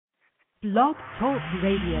Blog Talk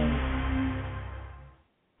Radio.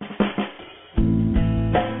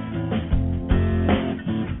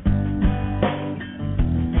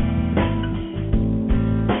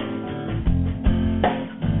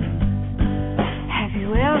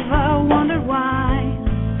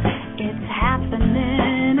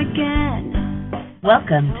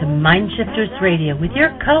 Welcome to Mindshifters Radio with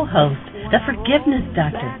your co-host, the Forgiveness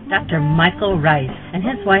Doctor, Dr. Michael Rice, and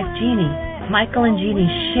his wife, Jeannie. Michael and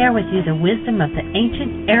Jeannie share with you the wisdom of the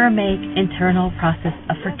ancient Aramaic internal process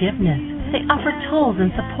of forgiveness. They offer tools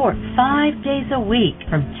and support 5 days a week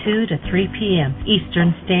from 2 to 3 p.m.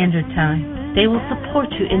 Eastern Standard Time. They will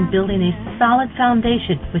support you in building a solid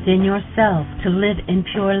foundation within yourself to live in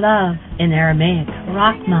pure love. In Aramaic,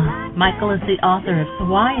 Rahma. Michael is the author of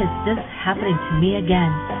Why Is This Happening to Me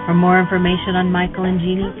Again? For more information on Michael and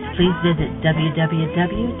Jeannie, please visit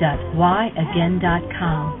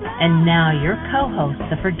www.whyagain.com. And now your co-host,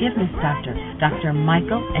 the Forgiveness Doctor, Dr.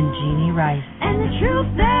 Michael and Jeannie Rice. And the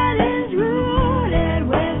truth that is rooted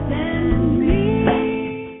within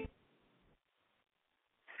me.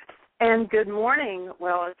 And good morning.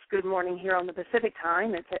 Well, it's good morning here on the Pacific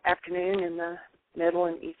time. It's afternoon in the Middle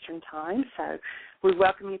and Eastern time. So we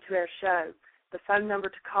welcome you to our show. The phone number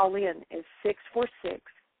to call in is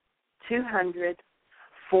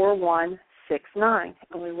 646-200-4169.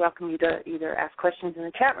 And we welcome you to either ask questions in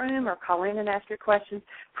the chat room or call in and ask your questions.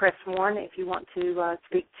 Press 1 if you want to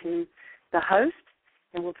speak to the host,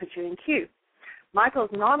 and we'll put you in queue.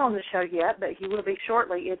 Michael's not on the show yet, but he will be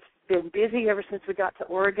shortly. It's been busy ever since we got to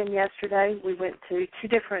Oregon yesterday. We went to 2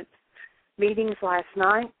 different meetings last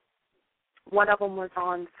night. One of them was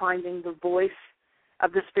on finding the voice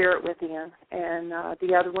of the spirit within, and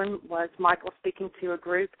the other one was Michael speaking to a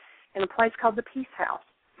group in a place called the Peace House.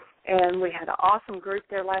 And we had an awesome group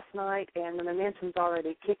there last night, and the momentum's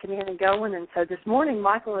already kicking in and going. And so this morning,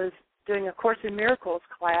 Michael is doing a Course in Miracles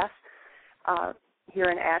class here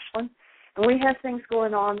in Ashland. And we have things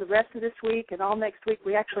going on the rest of this week and all next week.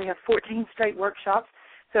 We actually have 14 straight workshops.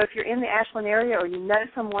 So if you're in the Ashland area or you know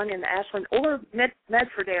someone in the Ashland or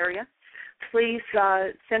Medford area, please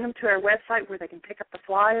send them to our website where they can pick up the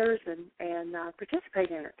flyers and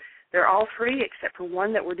participate in it. They're all free except for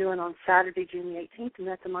one that we're doing on Saturday, June the 18th, and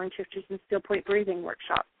that's a Mind Shifters and Still Point Breathing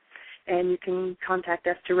workshop. And you can contact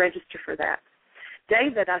us to register for that.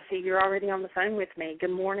 David, I see you're already on the phone with me.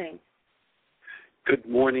 Good morning. Good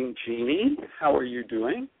morning, Jeannie. How are you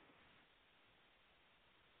doing?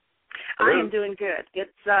 I am doing good.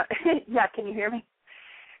 It's yeah. Can you hear me?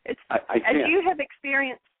 It's I can.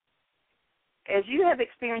 As you have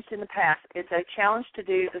experienced in the past, it's a challenge to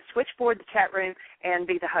do the switchboard, the chat room, and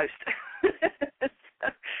be the host.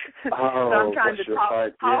 So I'm trying to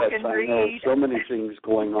talk yes, and I read. know so many things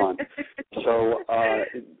going on. So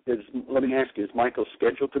let me ask you, is Michael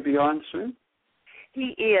scheduled to be on soon?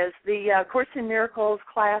 He is. The Course in Miracles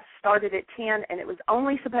class started at 10, and it was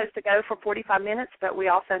only supposed to go for 45 minutes, but we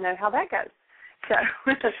also know how that goes. So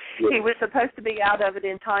he was supposed to be out of it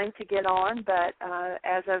in time to get on, but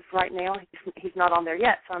as of right now, he's not on there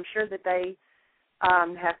yet. So I'm sure that they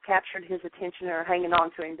have captured his attention or are hanging on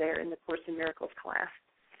to him there in the Course in Miracles class.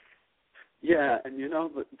 Yeah, and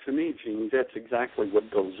to me, Jeannie, that's exactly what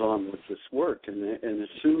goes on with this work. And as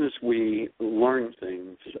soon as we learn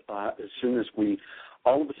things, as soon as we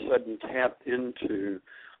all of a sudden tap into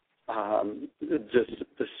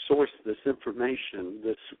this source, this information,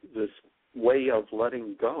 this way of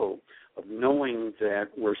letting go, of knowing that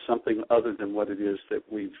we're something other than what it is that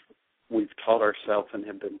we've taught ourselves and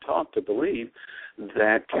have been taught to believe,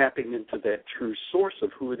 that tapping into that true source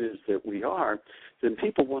of who it is that we are, then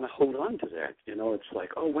people want to hold on to that. It's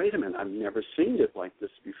like, oh, wait a minute, I've never seen it like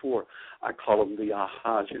this before. I call them the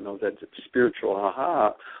ahas, that spiritual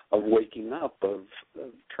aha of waking up, of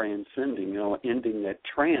transcending, ending that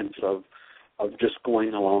trance of just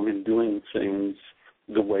going along and doing things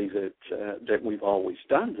the way that we've always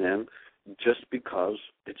done them, just because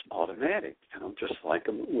it's automatic, just like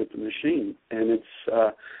with the machine. And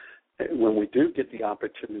it's when we do get the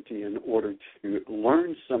opportunity in order to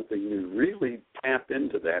learn something new, really tap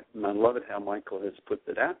into that. And I love it how Michael has put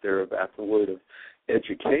that out there about the word of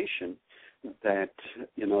education, that,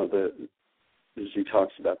 as he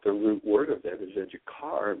talks about, the root word of that is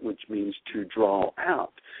educar, which means to draw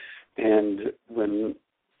out. And when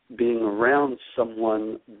being around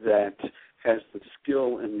someone that has the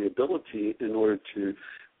skill and the ability in order to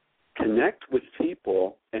connect with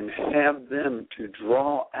people and have them to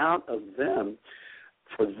draw out of them,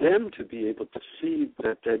 for them to be able to see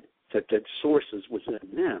that source is within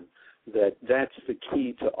them, that's the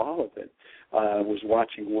key to all of it. I was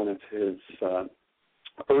watching one of his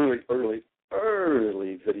early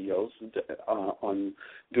early videos on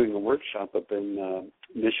doing a workshop up in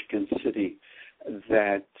Michigan City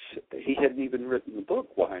that he hadn't even written the book,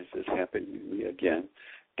 Why Is This Happening to Me Again?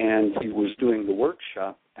 And he was doing the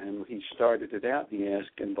workshop, and he started it out, and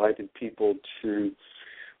he invited people to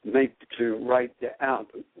write out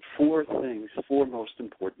four most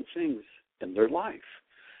important things in their life.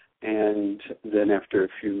 And then after a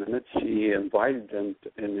few minutes, he invited them,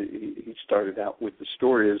 and he started out with the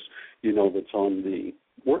stories, that's on the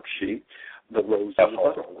worksheet, the rose and the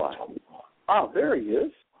butterfly. Oh, there he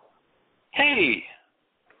is. Hey.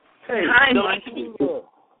 Hi, nice Mike. to meet you.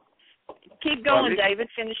 Keep going, David.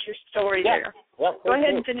 Finish your story there. Go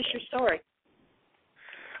ahead and finish your story.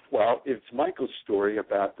 Well, it's Michael's story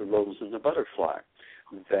about the rose and the butterfly.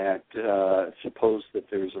 That suppose that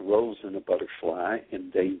there's a rose and a butterfly,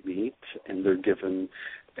 and they meet, and they're given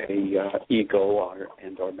a ego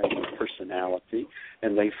and maybe personality,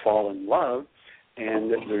 and they fall in love,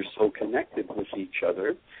 and they're so connected with each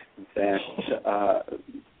other that,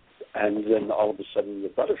 and then all of a sudden the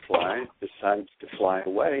butterfly decides to fly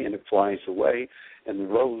away, and it flies away, and the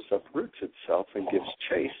rose uproots itself and gives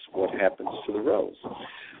chase. What happens to the rose?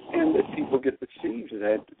 And if people get deceived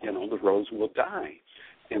that, the rose will die.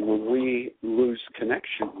 And when we lose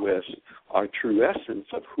connection with our true essence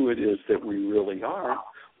of who it is that we really are,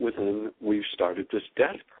 we've started this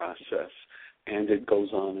death process. And it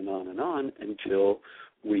goes on and on and on until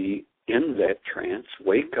we, in that trance,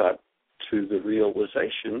 wake up to the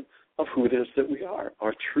realization of who it is that we are,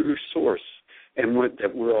 our true source, and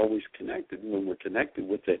that we're always connected. And when we're connected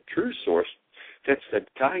with that true source, that's that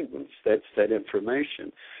guidance, that's that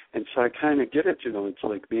information. And so I kind of get it, it's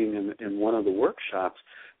like being in one of the workshops,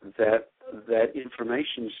 that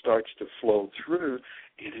information starts to flow through,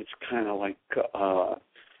 and it's kind of like, I'll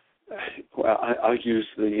use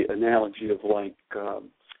the analogy of like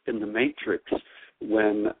in the Matrix,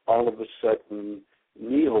 when all of a sudden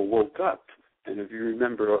Neo woke up. And if you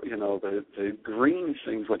remember, the green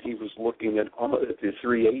things when he was looking at all of the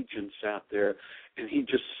three agents out there, and he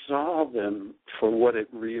just saw them for what it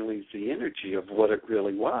really, the energy of what it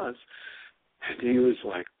really was, and he was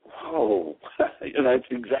like, whoa. And that's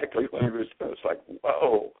exactly what he was like,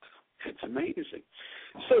 whoa, it's amazing.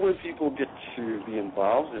 So when people get to be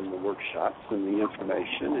involved in the workshops and the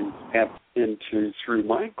information and tap into, through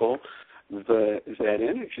Michael, that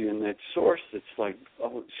energy and that source, it's like,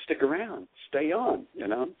 oh, stick around, stay on,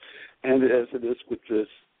 And as it is with this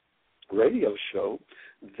radio show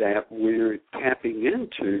that we're tapping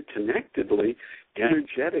into connectedly,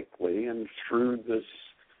 energetically, and through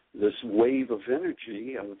this wave of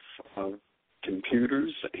energy of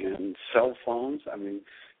computers and cell phones. I mean,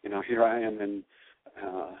 here I am in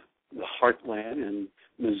the heartland in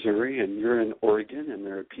Missouri, and you're in Oregon, and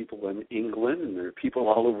there are people in England, and there are people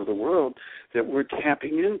all over the world that we're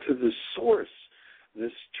tapping into this source,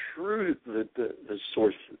 this truth, the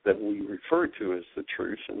source that we refer to as the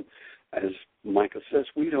truth. And as Michael says,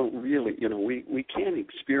 we don't really, we can't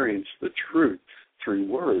experience the truth through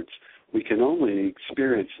words. We can only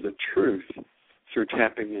experience the truth through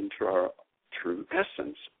tapping into our true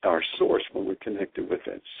essence, our source, when we're connected with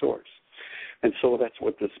that source. And so that's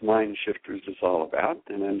what this Mind Shifters is all about,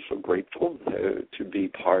 and I'm so grateful to be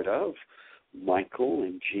part of Michael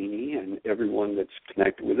and Jeannie and everyone that's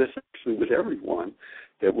connected with us, actually with everyone,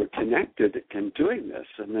 that we're connected in doing this.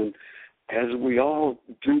 And then as we all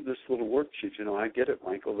do this little worksheet, I get it,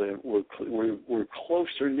 Michael, that we're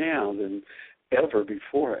closer now than ever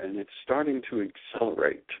before, and it's starting to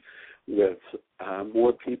accelerate with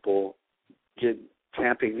more people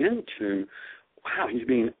tapping into, wow, you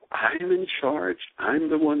mean I'm in charge? I'm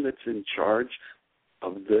the one that's in charge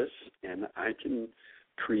of this, and I can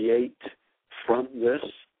create from this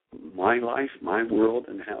my life, my world,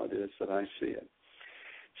 and how it is that I see it.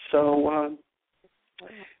 So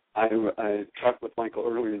I talked with Michael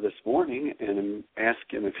earlier this morning and asked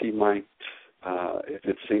him if he might, if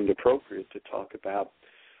it seemed appropriate, to talk about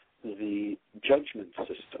the judgment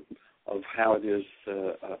system of how it is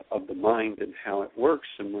of the mind and how it works,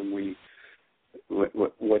 and when we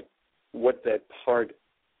what that part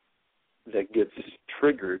that gets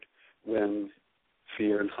triggered when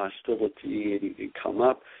fear and hostility come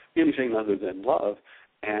up, anything other than love,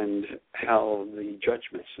 and how the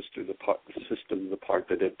judgment system, the part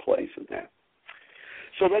that it plays in that.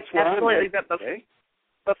 So that's what Absolutely. I'm at today.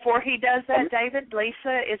 Before he does that, David,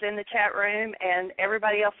 Lisa is in the chat room, and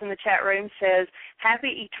everybody else in the chat room says,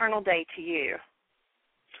 happy eternal day to you.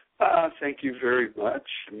 Thank you very much.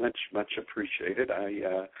 Much appreciated.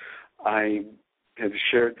 I have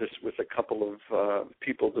shared this with a couple of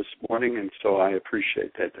people this morning, and so I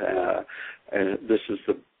appreciate that. This is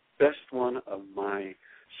best one of my,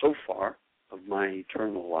 so far, of my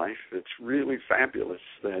eternal life. It's really fabulous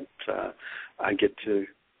that I get to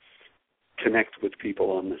connect with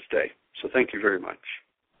people on this day. So thank you very much.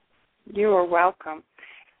 You are welcome.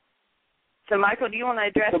 So, Michael, do you want to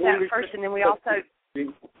address that first, and then we also...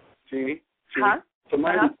 Jeannie? Huh? So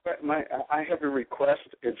I have a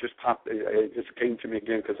request. It just popped. It just came to me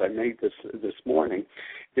again because I made this morning.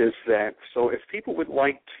 Is that so? If people would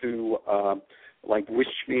like to wish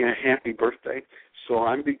me a happy birthday, so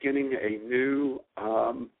I'm beginning a new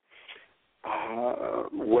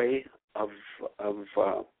way of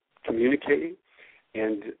communicating,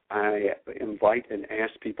 and I invite and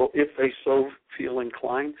ask people if they so feel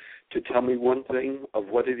inclined to tell me one thing of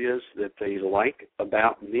what it is that they like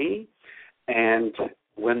about me. And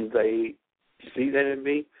when they see that in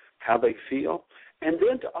me, how they feel, and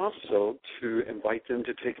then also to invite them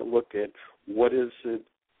to take a look at what is it,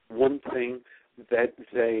 one thing that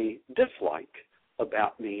they dislike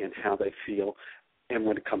about me and how they feel, and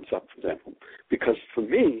when it comes up for them. Because for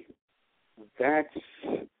me, that's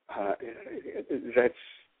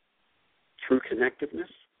true connectiveness.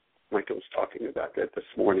 Michael was talking about that this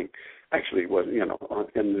morning. Actually, was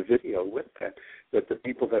in the video with that the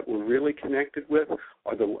people that we're really connected with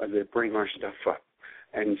are the ones that bring our stuff up.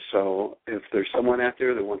 And so, if there's someone out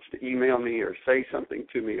there that wants to email me or say something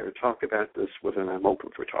to me or talk about this, well, then I'm open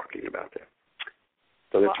for talking about that.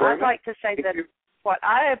 So that's I'd like to say that what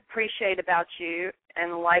I appreciate about you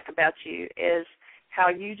and like about you is how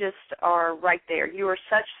you just are right there. You are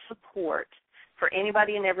such support for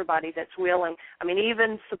anybody and everybody that's willing. I mean,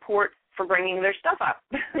 even support for bringing their stuff up.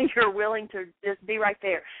 You're willing to just be right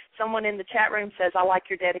there. Someone in the chat room says, I like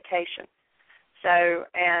your dedication. So,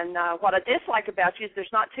 and what I dislike about you is there's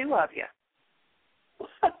not two of you.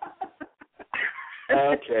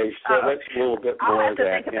 Okay, so that's a little bit more of that.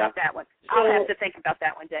 I'll have to think about that one. I'll have to think about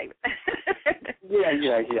that one, David.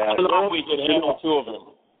 Yeah. Well, we could handle two of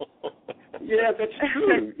them. Yeah, that's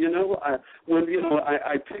true.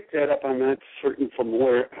 I picked that up. I'm not certain from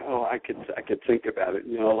where. I could think about it.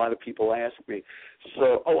 A lot of people ask me.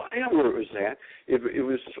 So, I know where it was at. It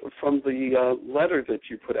was from the letter that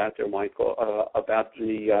you put out there, Michael, about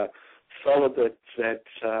the fellow that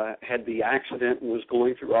had the accident and was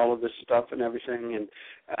going through all of this stuff and everything, and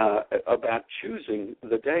about choosing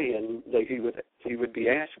the day. And he would be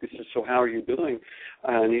asked. He said, "So how are you doing?"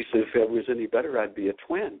 And he said, "If it was any better, I'd be a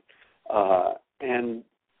twin." And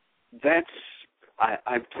that's,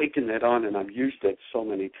 I've taken that on and I've used that so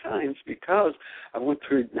many times because I went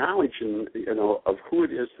through acknowledging, of who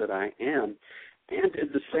it is that I am. And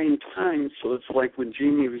at the same time, so it's like when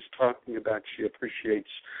Jeannie was talking about she appreciates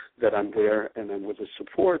that I'm there and I'm with the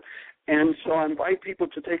support. And so I invite people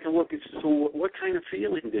to take a look and say, so what kind of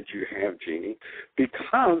feeling did you have, Jeannie?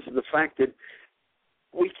 Because the fact that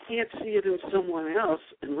we can't see it in someone else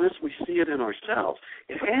unless we see it in ourselves.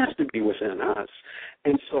 It has to be within us.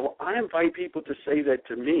 And so I invite people to say that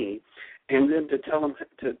to me and then to tell them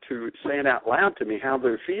to say it out loud to me how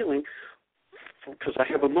they're feeling, because I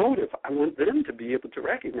have a motive. I want them to be able to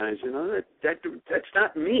recognize, that's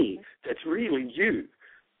not me. That's really you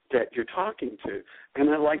that you're talking to. And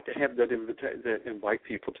I like to have that invite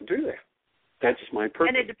people to do that. That's my purpose.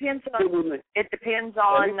 And it depends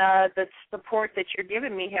on the support that you're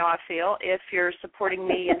giving me, how I feel. If you're supporting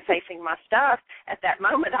me and facing my stuff, at that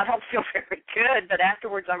moment I don't feel very good, but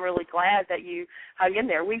afterwards I'm really glad that you hung in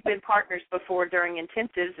there. We've been partners before during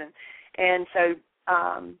intensives, and so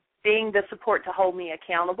being the support to hold me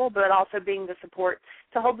accountable, but also being the support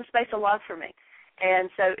to hold the space of love for me.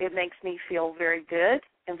 And so it makes me feel very good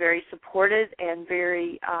and very supported and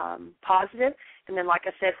very positive. And then, like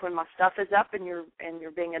I said, when my stuff is up and you're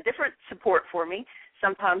being a different support for me,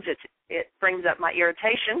 sometimes it brings up my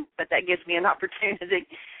irritation, but that gives me an opportunity.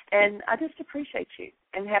 And I just appreciate you.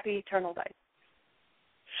 And happy Eternal Day.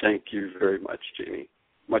 Thank you very much, Jeannie.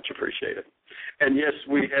 Much appreciated. And yes,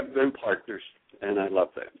 we have been partners, and I love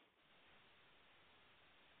that.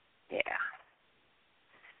 Yeah.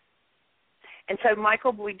 And so,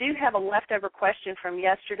 Michael, we do have a leftover question from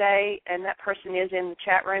yesterday, and that person is in the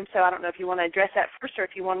chat room. So I don't know if you want to address that first, or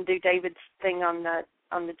if you want to do David's thing on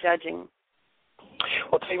the judging.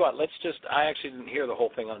 Well, tell you what. I actually didn't hear the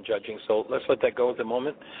whole thing on judging, so let's let that go at the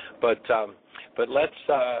moment. But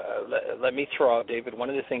let me throw out, David. One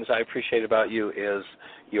of the things I appreciate about you is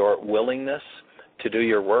your willingness to do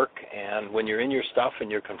your work, and when you're in your stuff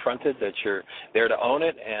and you're confronted, that you're there to own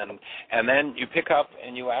it, and then you pick up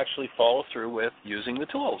and you actually follow through with using the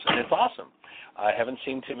tools, and it's awesome. I haven't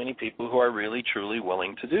seen too many people who are really, truly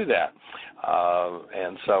willing to do that.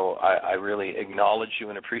 And so I really acknowledge you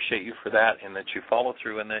and appreciate you for that, and that you follow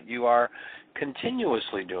through, and that you are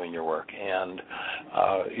continuously doing your work. And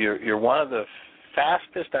you're one of the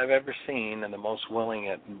fastest I've ever seen, and the most willing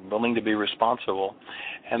to be responsible,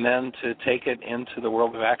 and then to take it into the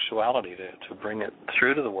world of actuality, to bring it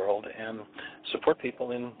through to the world and support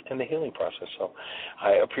people in the healing process. So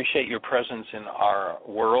I appreciate your presence in our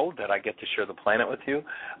world, that I get to share the planet with you.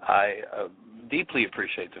 I deeply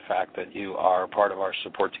appreciate the fact that you are part of our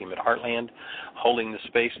support team at Heartland, holding the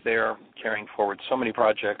space there, carrying forward so many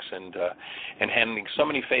projects, and handling so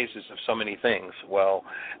many phases of so many things. Well,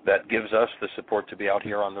 that gives us the support to be out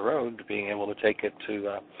here on the road, being able to take it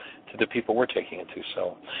to the people we're taking it to.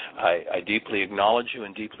 So I deeply acknowledge you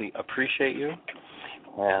and deeply appreciate you,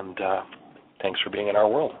 and thanks for being in our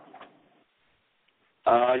world.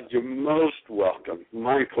 You're most welcome.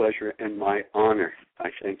 My pleasure and my honor. I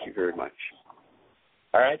thank you very much.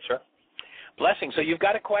 All right, sir. Blessing. So you've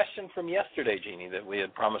got a question from yesterday, Jeannie, that we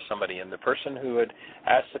had promised somebody, and the person who had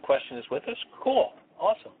asked the question is with us? Cool.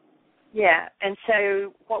 Awesome. Yeah, and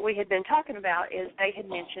so what we had been talking about is they had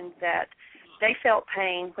mentioned that they felt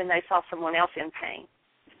pain when they saw someone else in pain.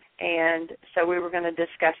 And so we were going to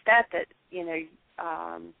discuss that you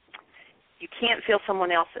can't feel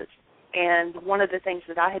someone else's. And one of the things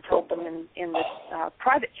that I had told them in this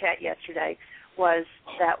private chat yesterday was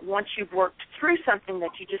that once you've worked through something, that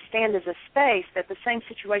you just stand as a space, that the same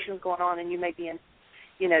situation is going on and you may be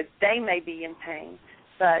they may be in pain,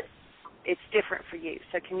 but it's different for you.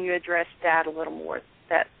 So can you address that a little more?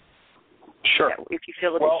 Sure. That if you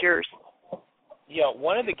feel it's yours. Yeah,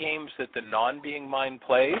 one of the games that the non-being mind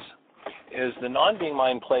plays is the non-being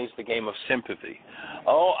mind plays the game of sympathy.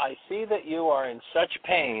 Oh, I see that you are in such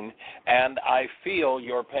pain, and I feel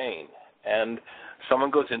your pain. And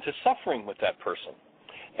someone goes into suffering with that person.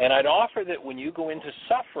 And I'd offer that when you go into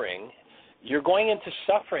suffering, you're going into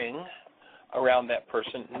suffering around that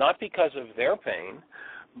person, not because of their pain,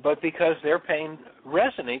 but because their pain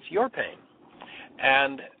resonates your pain.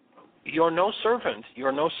 And you're no servant,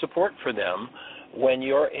 you're no support for them when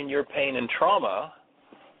you're in your pain and trauma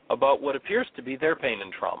about what appears to be their pain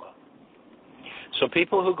and trauma. So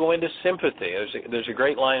people who go into sympathy, there's a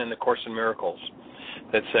great line in the Course in Miracles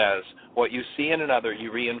that says, what you see in another,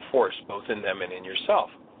 you reinforce both in them and in yourself.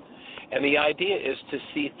 And the idea is to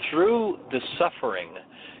see through the suffering,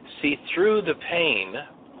 see through the pain,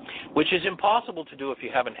 which is impossible to do if you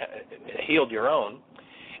haven't healed your own,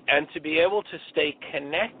 and to be able to stay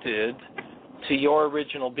connected to your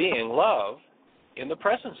original being, love, in the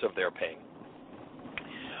presence of their pain.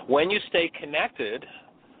 When you stay connected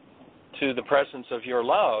to the presence of your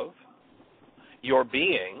love, your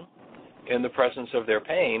being, in the presence of their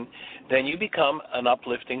pain, then you become an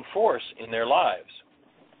uplifting force in their lives.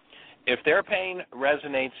 If their pain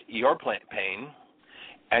resonates your pain,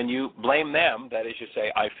 and you blame them, that is, you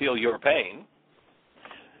say, I feel your pain,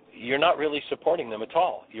 you're not really supporting them at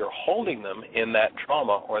all. You're holding them in that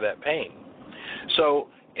trauma or that pain. So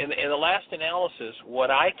in the last analysis,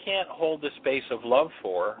 what I can't hold the space of love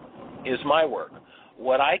for is my work.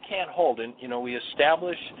 What I can't hold, and we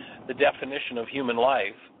establish the definition of human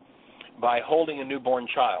life by holding a newborn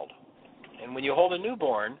child. And when you hold a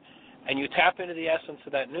newborn and you tap into the essence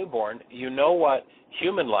of that newborn, you know what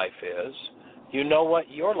human life is, you know what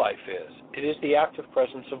your life is. It is the active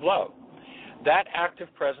presence of love. That active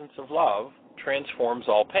presence of love transforms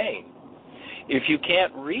all pain. If you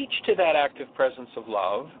can't reach to that active presence of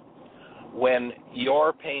love when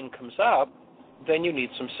your pain comes up, then you need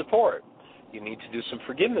some support. You need to do some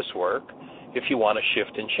forgiveness work if you want to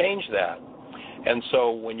shift and change that. And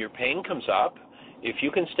so when your pain comes up, if you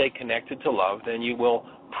can stay connected to love, then you will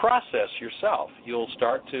process yourself. You'll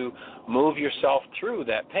start to move yourself through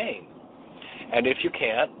that pain. And if you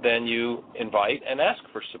can't, then you invite and ask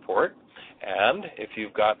for support. And if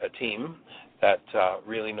you've got a team that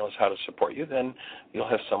really knows how to support you, then you'll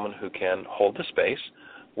have someone who can hold the space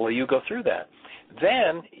while you go through that.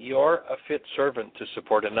 Then you're a fit servant to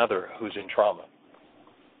support another who's in trauma.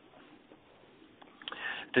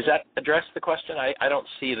 Does that address the question? I don't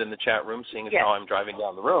see it in the chat room, seeing as how I'm driving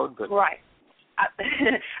down the road. But right.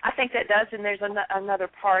 I think that does, and there's another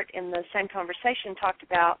part in the same conversation talked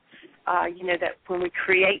about, that when we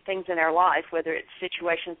create things in our life, whether it's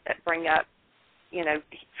situations that bring up,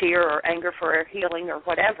 fear or anger for our healing or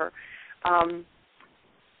whatever,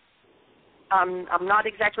 I'm not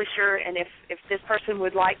exactly sure, and if this person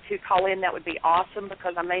would like to call in, that would be awesome,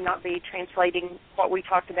 because I may not be translating what we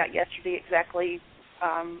talked about yesterday exactly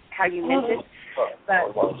how you meant it.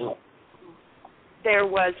 But there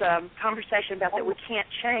was a conversation about that we can't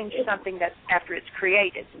change something that's after it's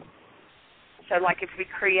created. So, like, if we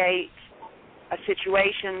create a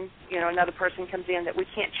situation, another person comes in, that we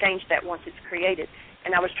can't change that once it's created.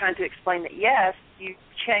 And I was trying to explain that, yes, you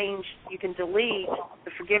can delete,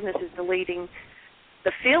 the forgiveness is deleting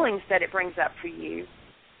the feelings that it brings up for you.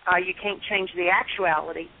 You can't change the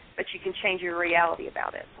actuality, but you can change your reality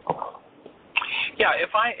about it. Yeah, if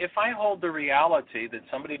I hold the reality that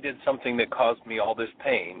somebody did something that caused me all this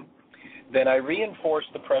pain, then I reinforce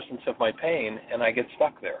the presence of my pain and I get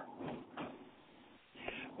stuck there.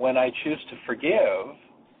 When I choose to forgive,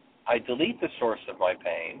 I delete the source of my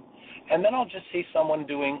pain, and then I'll just see someone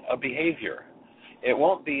doing a behavior. It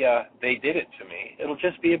won't be they did it to me. It'll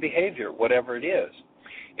just be a behavior, whatever it is.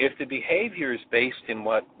 If the behavior is based in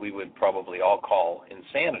what we would probably all call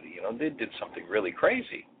insanity, they did something really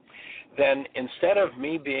crazy, then instead of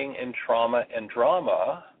me being in trauma and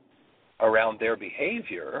drama around their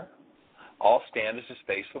behavior, I'll stand as a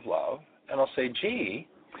space of love, and I'll say, gee,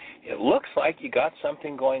 it looks like you got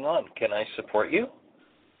something going on. Can I support you?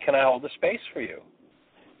 Can I hold the space for you?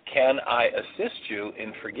 Can I assist you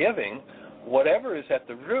in forgiving whatever is at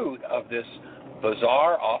the root of this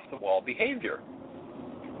bizarre, off-the-wall behavior?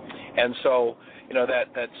 And so,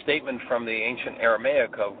 that statement from the ancient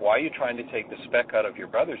Aramaic of, why are you trying to take the speck out of your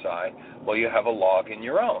brother's eye? Well, you have a log in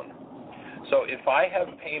your own. So if I have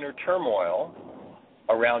pain or turmoil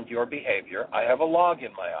around your behavior, I have a log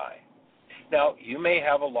in my eye. Now, you may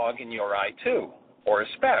have a log in your eye too, or a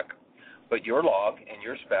speck, but your log and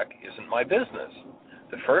your speck isn't my business.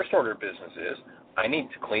 The first order of business is I need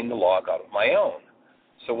to clean the log out of my own.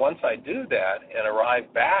 So once I do that and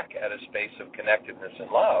arrive back at a space of connectedness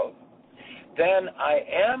and love, then I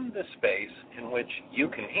am the space in which you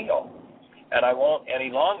can heal, and I won't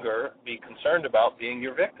any longer be concerned about being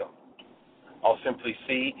your victim. I'll simply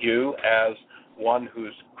see you as one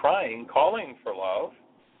who's crying, calling for love,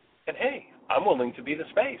 and hey, I'm willing to be the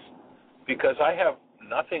space because I have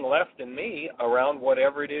nothing left in me around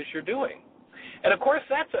whatever it is you're doing. And of course,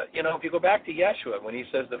 that's if you go back to Yeshua, when he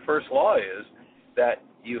says the first law is that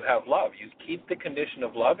you have love. You keep the condition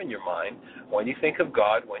of love in your mind when you think of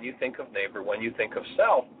God, when you think of neighbor, when you think of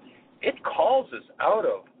self. It calls us out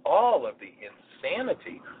of all of the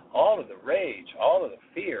insanity, all of the rage, all of the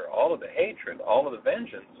fear, all of the hatred, all of the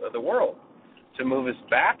vengeance of the world, to move us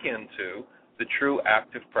back into the true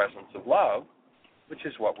active presence of love, which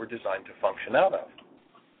is what we're designed to function out of.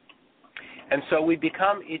 And so we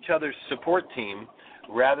become each other's support team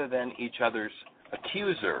rather than each other's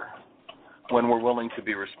accuser when we're willing to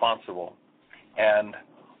be responsible and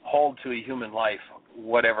hold to a human life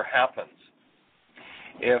whatever happens.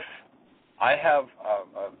 If I have,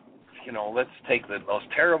 let's take the most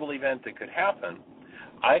terrible event that could happen,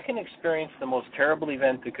 I can experience the most terrible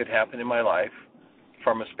event that could happen in my life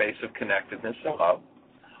from a space of connectedness and love,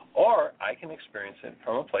 or I can experience it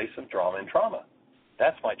from a place of drama and trauma.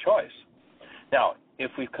 That's my choice. Now, if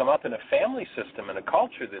we've come up in a family system and a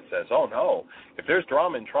culture that says, oh no, if there's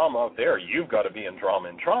drama and trauma up there, you've got to be in drama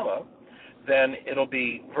and trauma, then it'll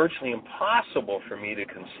be virtually impossible for me to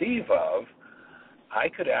conceive of. I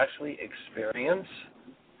could actually experience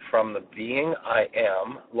from the being I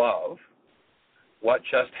am, love, what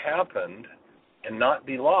just happened and not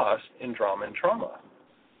be lost in drama and trauma.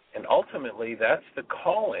 And ultimately, that's the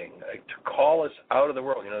calling, to call us out of the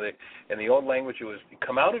world. In the old language, it was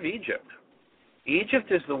come out of Egypt.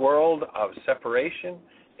 Egypt is the world of separation.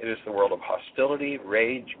 It is the world of hostility,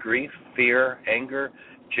 rage, grief, fear, anger,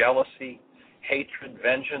 jealousy, hatred,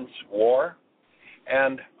 vengeance, war.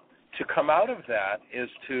 And to come out of that is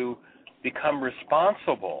to become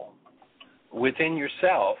responsible within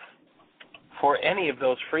yourself for any of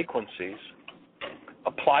those frequencies,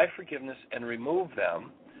 apply forgiveness and remove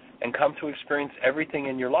them, and come to experience everything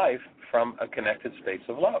in your life from a connected space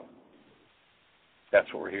of love.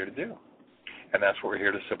 That's what we're here to do. And that's what we're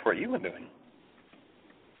here to support you in doing.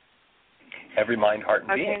 Every mind, heart,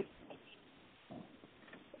 and being.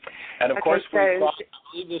 And of course,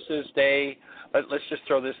 this is day, let's just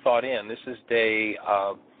throw this thought in. This is day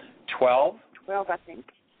 12. 12, I think.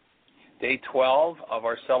 Day 12 of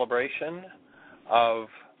our celebration of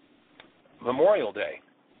Memorial Day.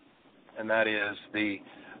 And that is the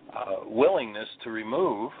willingness to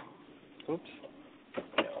remove,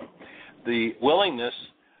 the willingness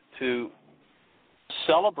to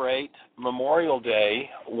celebrate Memorial Day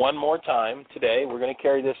one more time today. We're going to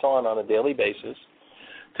carry this on a daily basis.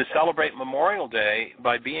 to celebrate Memorial Day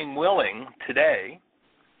by being willing today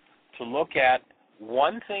to look at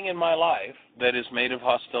one thing in my life that is made of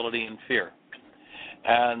hostility and fear,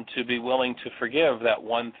 and to be willing to forgive that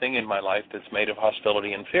one thing in my life that's made of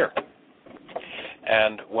hostility and fear.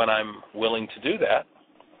 And when I'm willing to do that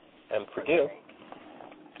and forgive,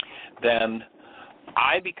 then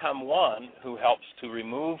I become one who helps to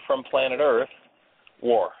remove from planet Earth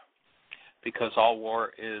war, because all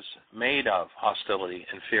war is made of hostility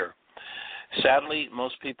and fear. Sadly,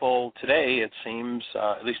 most people today, it seems,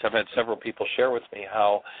 at least I've had several people share with me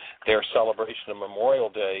how their celebration of Memorial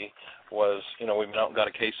Day was, we went out and got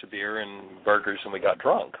a case of beer and burgers and we got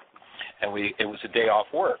drunk. And it was a day off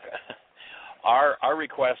work. Our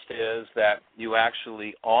request is that you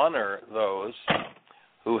actually honor those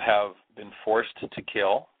who have been forced to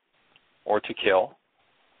kill, or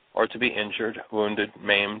to be injured, wounded,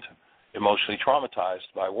 maimed, emotionally traumatized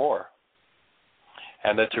by war.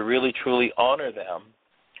 And that to really, truly honor them,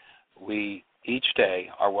 we each day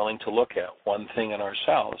are willing to look at one thing in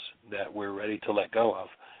ourselves that we're ready to let go of,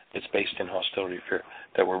 that's based in hostility and fear,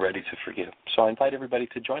 that we're ready to forgive. So I invite everybody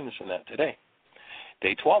to join us in that today,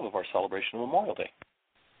 day 12 of our celebration of Memorial Day.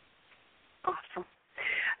 Awesome.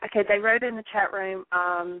 Okay, they wrote in the chat room,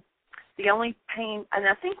 the only pain, and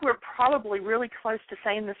I think we're probably really close to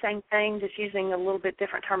saying the same thing, just using a little bit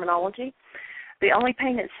different terminology. The only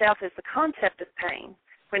pain itself is the concept of pain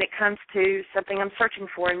when it comes to something I'm searching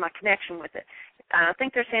for in my connection with it. I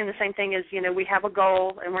think they're saying the same thing as, we have a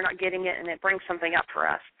goal and we're not getting it and it brings something up for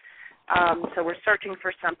us. So we're searching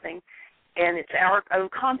for something, and it's our own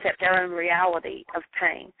concept, our own reality of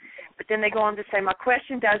pain. But then they go on to say, my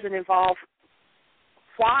question doesn't involve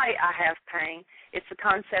why I have pain. It's the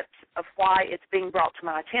concept of why it's being brought to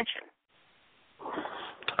my attention.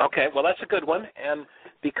 Okay, well, that's a good one. And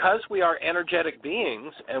because we are energetic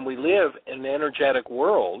beings and we live in an energetic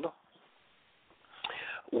world,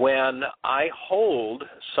 when I hold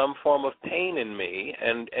some form of pain in me,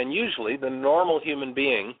 and usually the normal human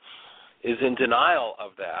being is in denial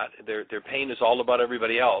of that. Their pain is all about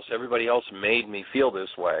everybody else. Everybody else made me feel this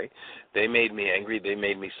way. They made me angry. They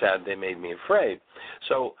made me sad. They made me afraid.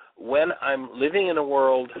 So when I'm living in a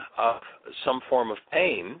world of some form of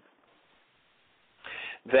pain,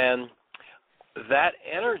 then that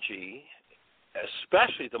energy,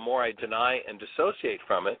 especially the more I deny and dissociate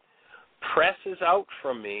from it, presses out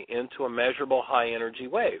from me into a measurable high energy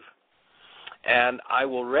wave. And I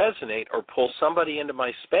will resonate or pull somebody into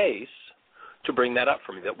my space to bring that up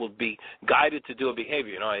for me, that will be guided to do a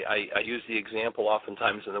behavior. I use the example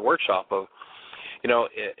oftentimes in the workshop of,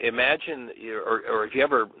 imagine, or if you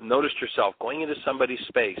ever noticed yourself going into somebody's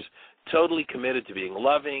space, totally committed to being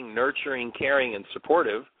loving, nurturing, caring, and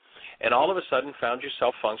supportive, and all of a sudden found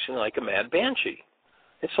yourself functioning like a mad banshee.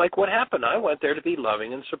 It's like, what happened? I went there to be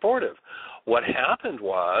loving and supportive. What happened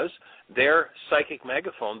was their psychic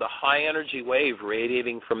megaphone, the high energy wave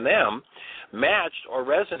radiating from them, matched or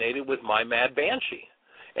resonated with my mad banshee.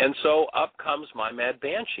 And so up comes my mad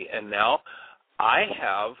banshee. And now I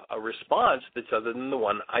have a response that's other than the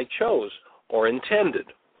one I chose or intended.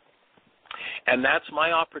 And that's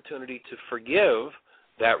my opportunity to forgive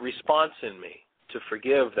that response in me, to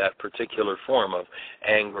forgive that particular form of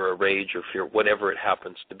anger or rage or fear, whatever it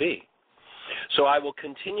happens to be. So I will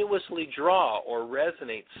continuously draw or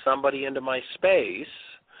resonate somebody into my space,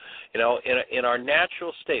 in our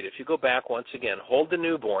natural state. If you go back once again, hold the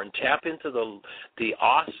newborn, tap into the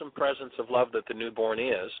awesome presence of love that the newborn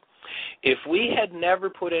is. If we had never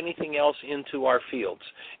put anything else into our fields,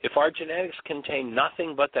 if our genetics contain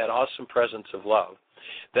nothing but that awesome presence of love,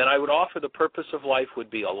 then I would offer the purpose of life would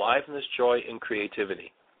be aliveness, joy, and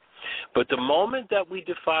creativity. But the moment that we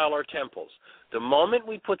defile our temples, the moment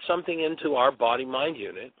we put something into our body-mind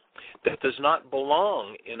unit that does not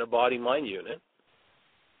belong in a body-mind unit,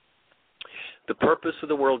 the purpose of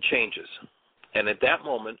the world changes. And at that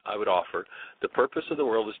moment, I would offer, the purpose of the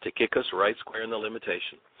world is to kick us right square in the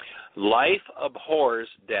limitation. Life abhors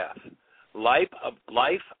death. Life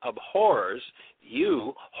abhors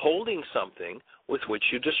you holding something with which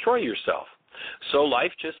you destroy yourself. So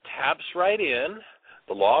life just taps right in,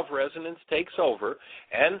 the law of resonance takes over,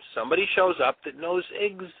 and somebody shows up that knows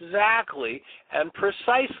exactly and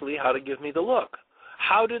precisely how to give me the look.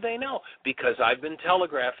 How do they know? Because I've been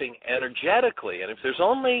telegraphing energetically, and if there's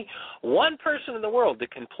only one person in the world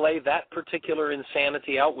that can play that particular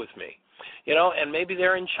insanity out with me, and maybe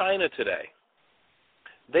they're in China today,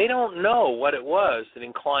 they don't know what it was that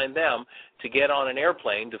inclined them to get on an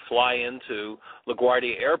airplane to fly into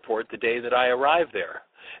LaGuardia Airport the day that I arrived there.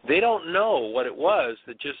 They don't know what it was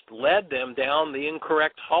that just led them down the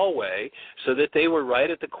incorrect hallway so that they were right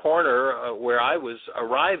at the corner where I was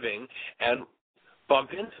arriving and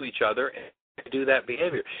bump into each other and do that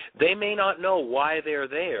behavior. They may not know why they're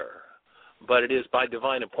there, but it is by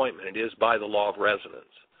divine appointment. It is by the law of resonance.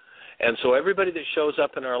 And so everybody that shows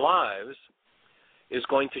up in our lives is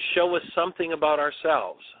going to show us something about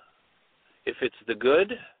ourselves. If it's the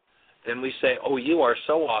good, then we say, oh, you are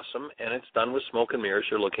so awesome, and it's done with smoke and mirrors.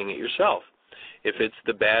 You're looking at yourself. If it's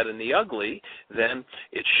the bad and the ugly, then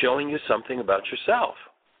it's showing you something about yourself.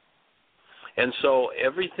 And so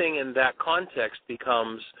everything in that context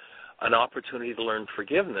becomes an opportunity to learn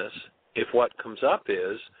forgiveness if what comes up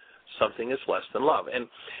is something is less than love. And,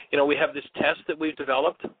 we have this test that we've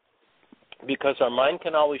developed because our mind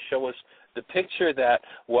can always show us the picture that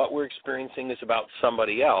what we're experiencing is about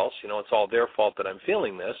somebody else. It's all their fault that I'm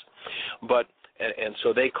feeling this. And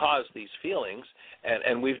so they cause these feelings,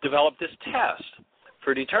 and we've developed this test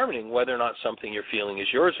for determining whether or not something you're feeling is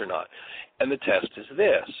yours or not. And the test is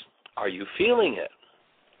this: are you feeling it?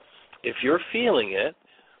 If you're feeling it,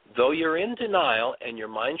 though you're in denial and your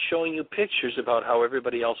mind's showing you pictures about how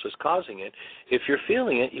everybody else is causing it, if you're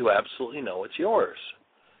feeling it, you absolutely know it's yours.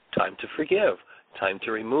 Time to forgive. Time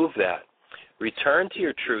to remove that. Return to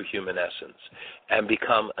your true human essence and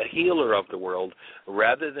become a healer of the world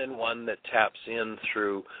rather than one that taps in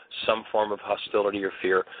through some form of hostility or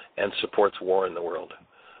fear and supports war in the world.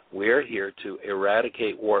 We're here to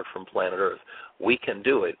eradicate war from planet Earth. We can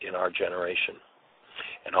do it in our generation.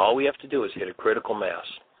 And all we have to do is hit a critical mass.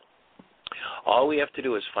 All we have to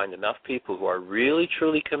do is find enough people who are really,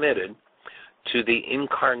 truly committed to the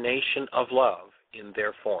incarnation of love in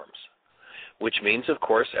their forms, which means, of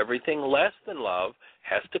course, everything less than love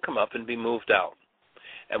has to come up and be moved out.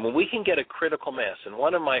 And when we can get a critical mass, and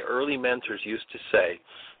one of my early mentors used to say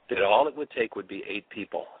that all it would take would be 8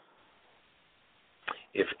 people.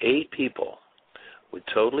 If 8 people would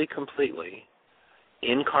totally, completely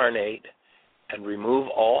incarnate and remove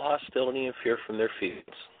all hostility and fear from their fields,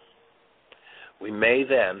 we may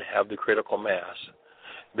then have the critical mass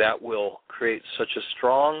that will create such a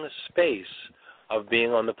strong space of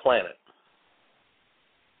being on the planet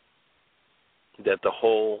that the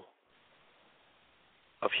whole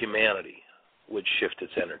of humanity would shift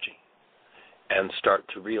its energy and start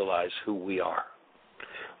to realize who we are.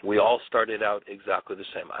 We all started out exactly the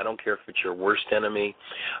same. I don't care if it's your worst enemy.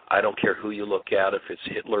 I don't care who you look at, if it's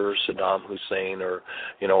Hitler or Saddam Hussein or,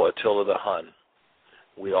 Attila the Hun.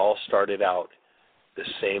 We all started out the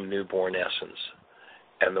same newborn essence,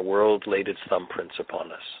 and the world laid its thumbprints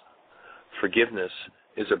upon us. Forgiveness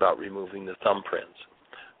is about removing the thumbprints,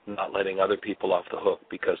 not letting other people off the hook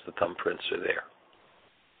because the thumbprints are there.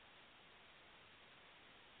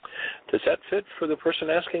 Does that fit for the person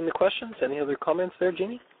asking the questions? Any other comments there,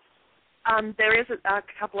 Jeannie? There is a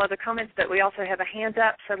couple other comments, but we also have a hand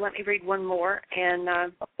up, so let me read one more.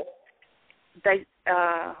 And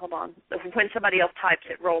hold on. When somebody else types,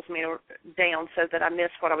 it rolls me down so that I miss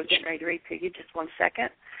what I was getting ready to read to you. Just one second.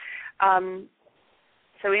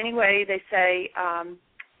 So anyway, they say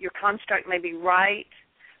your construct may be right,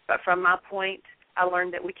 but from my point, I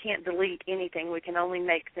learned that we can't delete anything. We can only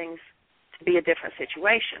make things to be a different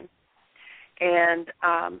situation. And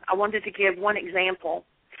I wanted to give one example.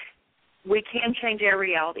 We can change our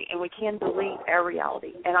reality, and we can delete our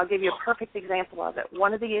reality. And I'll give you a perfect example of it.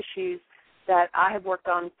 One of the issues that I have worked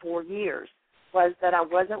on for years was that I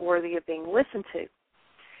wasn't worthy of being listened to.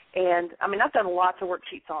 And, I've done lots of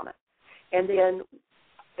worksheets on it. And then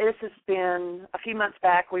this has been a few months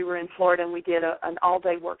back. We were in Florida, and we did an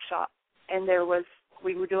all-day workshop. And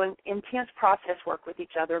we were doing intense process work with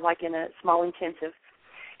each other, like in a small intensive.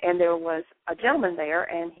 And there was a gentleman there,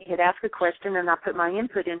 and he had asked a question, and I put my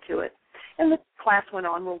input into it. And the class went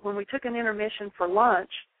on. Well, when we took an intermission for lunch,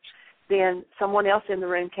 then someone else in the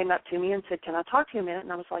room came up to me and said, "Can I talk to you a minute?"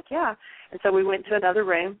 And I was like, "Yeah." And so we went to another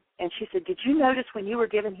room, and she said, "Did you notice when you were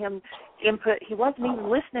giving him input, he wasn't even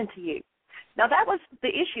listening to you?" Now, that was the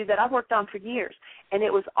issue that I've worked on for years, and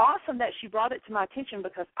it was awesome that she brought it to my attention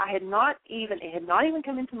because it had not even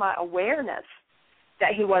come into my awareness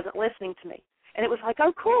that he wasn't listening to me. And it was like,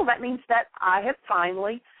 oh, cool, that means that I have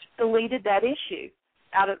finally deleted that issue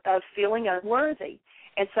out of feeling unworthy.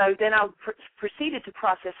 And so then I proceeded to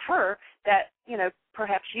process her that,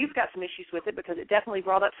 perhaps you've got some issues with it because it definitely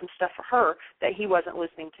brought up some stuff for her that he wasn't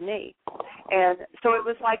listening to me. And so it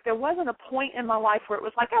was like there wasn't a point in my life where it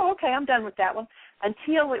was like, oh, okay, I'm done with that one,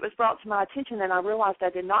 until it was brought to my attention and I realized I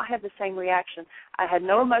did not have the same reaction. I had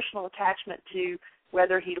no emotional attachment to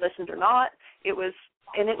whether he listened or not. It was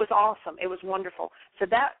awesome. It was wonderful. So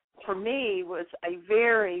that, for me, was a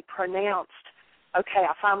very pronounced okay,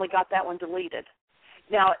 I finally got that one deleted.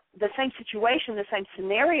 Now, the same situation, the same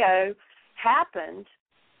scenario happened,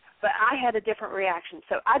 but I had a different reaction.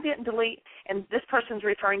 So I didn't delete, and this person's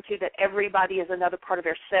referring to that everybody is another part of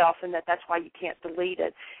their self and that's why you can't delete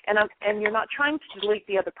it. And you're not trying to delete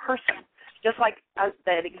the other person. Just like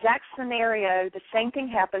that exact scenario, the same thing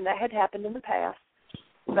happened. That had happened in the past,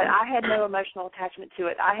 but I had no emotional attachment to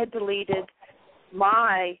it. I had deleted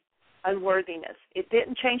my unworthiness. It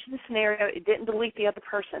didn't change the scenario. It didn't delete the other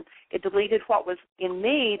person. It deleted what was in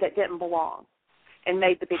me that didn't belong and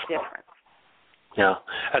made the big difference. Yeah,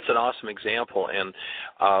 that's an awesome example, and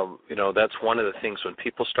that's one of the things when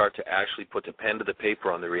people start to actually put the pen to the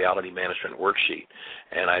paper on the reality management worksheet.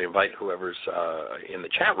 And I invite whoever's in the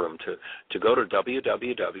chat room to go to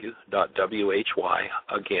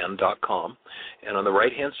www.whyagain.com, and on the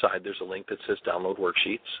right-hand side there's a link that says Download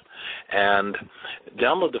Worksheets, and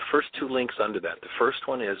download the first two links under that. The first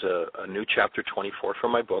one is a new chapter 24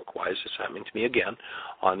 from my book, Why Is This Happening to Me Again,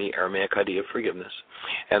 on the Aramaic idea of forgiveness.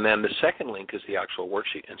 And then the second link is the actual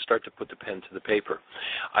worksheet, and start to put the pen to the paper.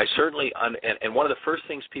 I certainly, and one of the first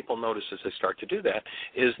things people notice as they start to do that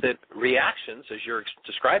is that reactions, as you're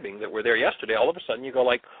describing, that were there yesterday, all of a sudden you go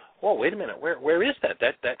like, whoa, wait a minute, where is that?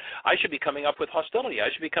 That I should be coming up with hostility. I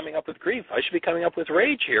should be coming up with grief. I should be coming up with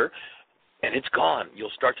rage here. And it's gone. You'll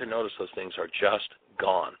start to notice those things are just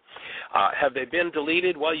gone. Have they been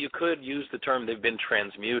deleted? Well, you could use the term they've been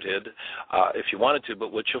transmuted if you wanted to,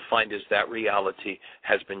 but what you'll find is that reality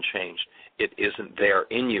has been changed. It isn't there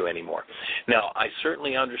in you anymore. Now, I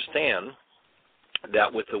certainly understand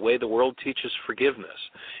that with the way the world teaches forgiveness,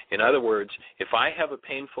 in other words, if I have a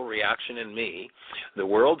painful reaction in me, the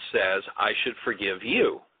world says I should forgive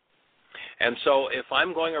you. And so if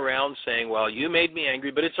I'm going around saying, well, you made me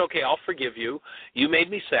angry, but it's okay, I'll forgive you. You made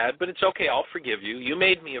me sad, but it's okay, I'll forgive you. You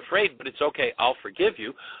made me afraid, but it's okay, I'll forgive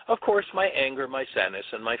you. Of course, my anger, my sadness,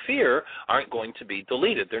 and my fear aren't going to be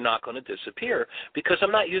deleted. They're not going to disappear because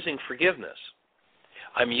I'm not using forgiveness.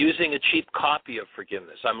 I'm using a cheap copy of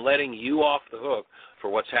forgiveness. I'm letting you off the hook for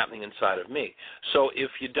what's happening inside of me. So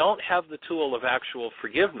if you don't have the tool of actual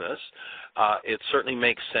forgiveness, it certainly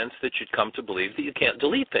makes sense that you'd come to believe that you can't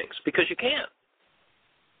delete things, because you can't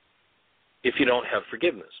if you don't have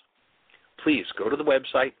forgiveness. Please go to the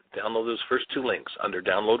website, download those first two links under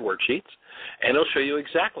Download Worksheets, and it'll show you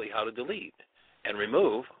exactly how to delete and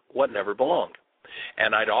remove what never belonged.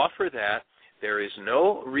 And I'd offer that there is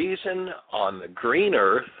no reason on the green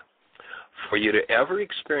earth for you to ever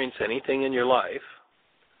experience anything in your life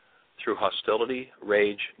through hostility,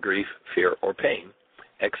 rage, grief, fear, or pain,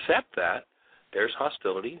 except that there's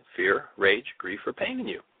hostility, fear, rage, grief, or pain in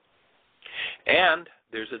you. And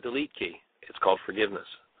there's a delete key. It's called forgiveness.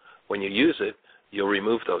 When you use it, you'll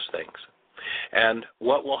remove those things. And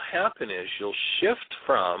what will happen is you'll shift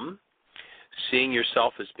from seeing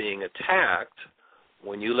yourself as being attacked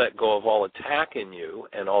when you let go of all attack in you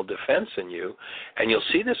and all defense in you, and you'll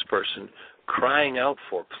see this person crying out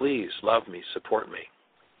for, please, love me, support me.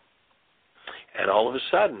 And all of a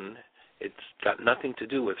sudden, it's got nothing to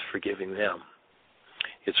do with forgiving them.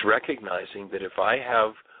 It's recognizing that if I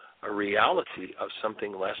have a reality of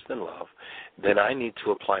something less than love, then I need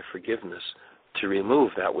to apply forgiveness to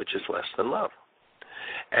remove that which is less than love.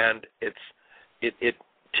 And it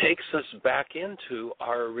takes us back into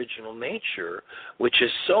our original nature, which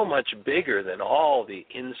is so much bigger than all the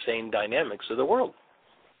insane dynamics of the world.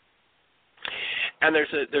 And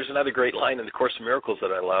there's another great line in the Course in Miracles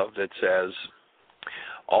that I love that says,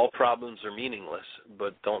 all problems are meaningless,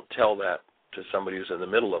 but don't tell that to somebody who's in the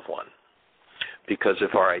middle of one. Because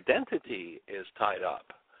if our identity is tied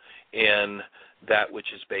up in that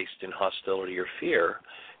which is based in hostility or fear,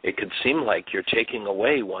 it could seem like you're taking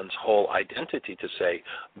away one's whole identity to say,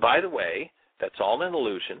 by the way, that's all an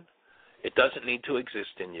illusion. It doesn't need to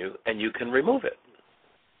exist in you, and you can remove it.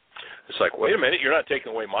 It's like, wait a minute, you're not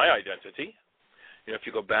taking away my identity. You know, if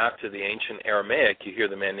you go back to the ancient Aramaic, you hear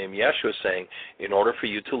the man named Yeshua saying, in order for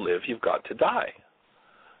you to live, you've got to die.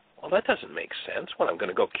 Well, that doesn't make sense. What, I'm going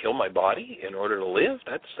to go kill my body in order to live?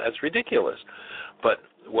 That's ridiculous. But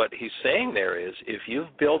what he's saying there is, if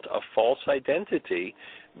you've built a false identity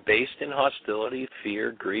based in hostility,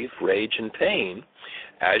 fear, grief, rage, and pain,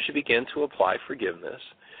 as you begin to apply forgiveness,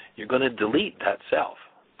 you're going to delete that self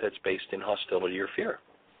that's based in hostility or fear.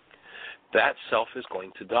 That self is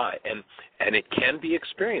going to die. And it can be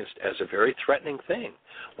experienced as a very threatening thing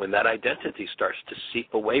when that identity starts to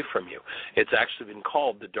seep away from you. It's actually been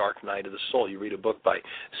called the dark night of the soul. You read a book by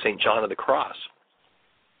St. John of the Cross.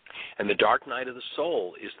 And the dark night of the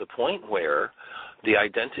soul is the point where the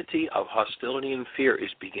identity of hostility and fear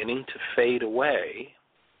is beginning to fade away,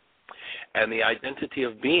 And the identity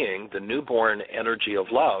of being, the newborn energy of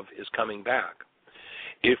love, is coming back.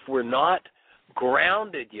 If we're not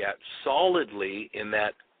grounded yet solidly in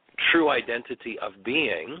that true identity of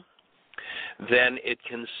being, then it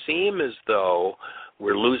can seem as though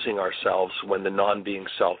we're losing ourselves when the non-being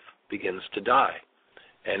self begins to die.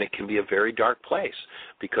 And it can be a very dark place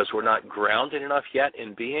because we're not grounded enough yet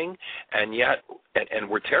in being, and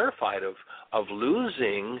we're terrified of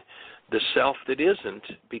losing the self that isn't,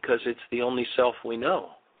 because it's the only self we know.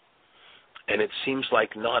 And it seems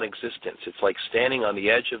like non-existence. It's like standing on the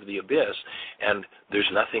edge of the abyss and there's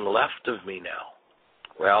nothing left of me now.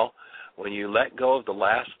 Well, when you let go of the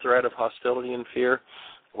last thread of hostility and fear,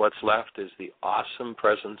 what's left is the awesome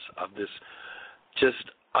presence of this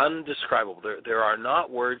just undescribable. There are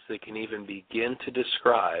not words that can even begin to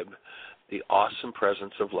describe the awesome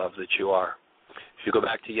presence of love that you are. If you go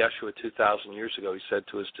back to Yeshua 2,000 years ago, he said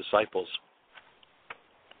to his disciples,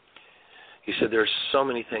 he said, "There are so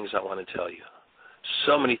many things I want to tell you,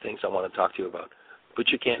 so many things I want to talk to you about, but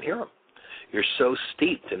you can't hear them. You're so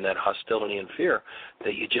steeped in that hostility and fear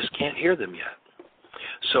that you just can't hear them yet.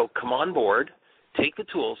 So come on board, take the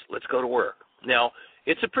tools, let's go to work." Now,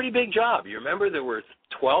 it's a pretty big job. You remember there were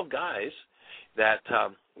 12 guys that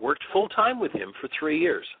worked full-time with him for 3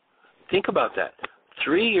 years. Think about that.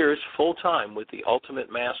 3 years full-time with the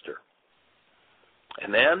ultimate master.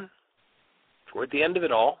 And then, toward the end of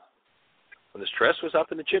it all, when the stress was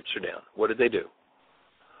up and the chips are down, what did they do?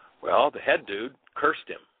 Well, the head dude cursed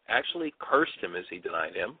him, actually cursed him as he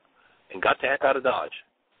denied him, and got the heck out of Dodge.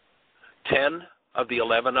 10 of the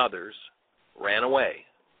 11 others ran away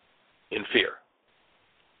in fear.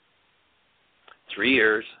 3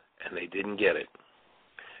 years, and they didn't get it.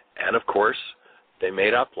 And, of course, they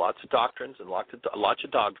made up lots of doctrines and lots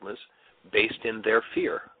of dogmas based in their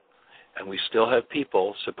fear. And we still have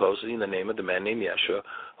people, supposedly in the name of the man named Yeshua,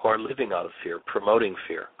 who are living out of fear, promoting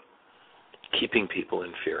fear, keeping people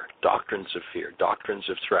in fear, doctrines of fear, doctrines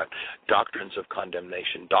of threat, doctrines of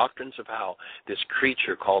condemnation, doctrines of how this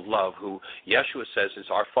creature called love, who Yeshua says is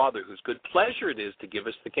our Father, whose good pleasure it is to give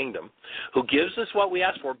us the kingdom, who gives us what we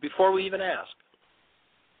ask for before we even ask,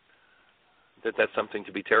 that's something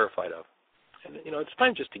to be terrified of. And, it's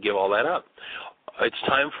time just to give all that up. It's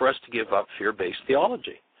time for us to give up fear-based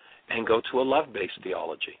theology and go to a love-based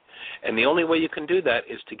theology. And the only way you can do that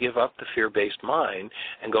is to give up the fear-based mind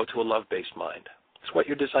and go to a love-based mind. It's what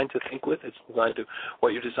you're designed to think with. It's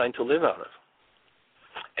what you're designed to live out of.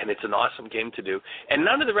 And it's an awesome game to do. And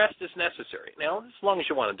none of the rest is necessary. Now, as long as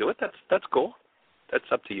you want to do it, that's cool. That's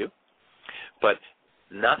up to you. But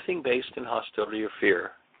nothing based in hostility or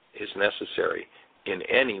fear is necessary in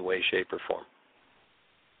any way, shape, or form.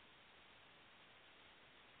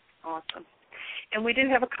 Awesome. And we do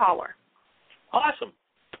have a caller. Awesome.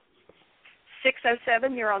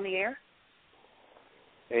 607, you're on the air.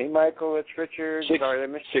 Hey, Michael, it's Richard. Sorry, I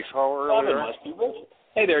missed your call earlier.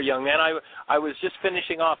 Hey there, young man. I was just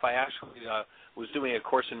finishing off. I actually was doing a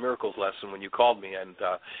Course in Miracles lesson when you called me, and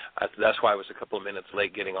that's why I was a couple of minutes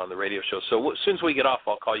late getting on the radio show. So as soon as we get off,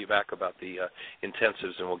 I'll call you back about the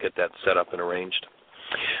intensives, and we'll get that set up and arranged.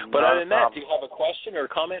 But other than that, do you have a question or a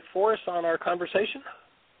comment for us on our conversation?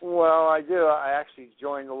 Well, I do. I actually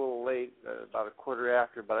joined a little late, about a quarter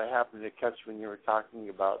after, but I happened to catch when you were talking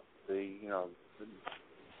about the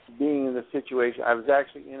being in the situation. I was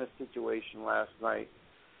actually in a situation last night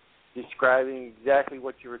describing exactly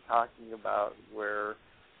what you were talking about, where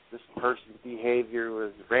this person's behavior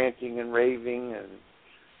was ranting and raving and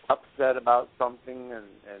upset about something, and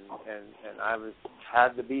I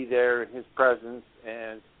had to be there in his presence,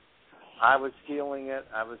 and I was feeling it.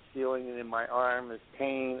 I was feeling it in my arm, this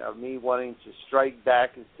pain of me wanting to strike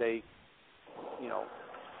back and say,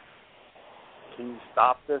 can you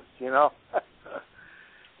stop this,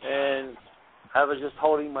 And I was just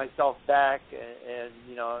holding myself back, and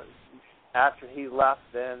after he left,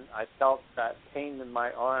 then I felt that pain in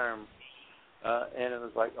my arm, and it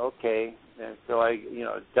was like, okay. And so I,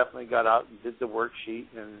 definitely got out and did the worksheet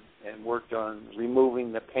and worked on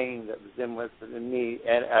removing the pain that was in me.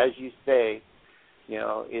 And as you say,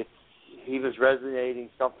 he was resonating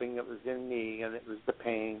something that was in me, and it was the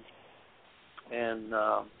pain. And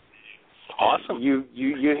awesome. You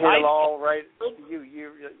hit it all right.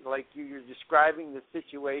 You're describing the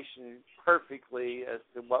situation perfectly as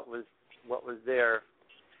to what was there.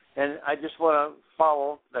 And I just want to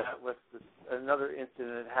follow that with another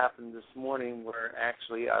incident that happened this morning, where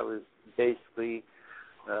actually I was basically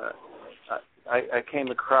I came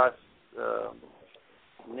across a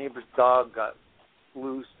neighbor's dog got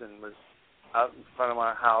loose and was out in front of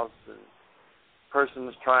our house, and person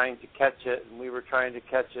was trying to catch it, and we were trying to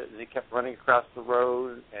catch it, and he kept running across the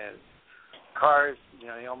road, and cars,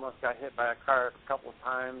 he almost got hit by a car a couple of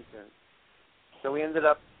times, and so we ended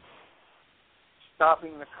up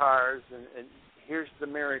stopping the cars, and here's the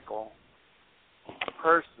miracle. A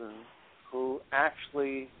person who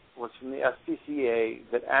actually was from the SPCA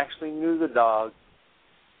that actually knew the dog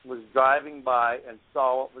was driving by and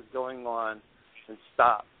saw what was going on and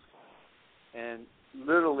stopped and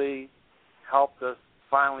literally helped us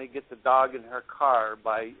finally get the dog in her car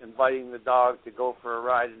by inviting the dog to go for a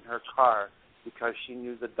ride in her car because she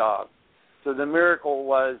knew the dog. So the miracle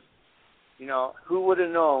was, who would have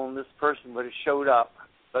known this person would have showed up,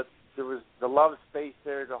 but there was the love space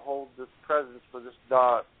there to hold this presence for this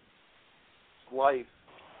dog's life.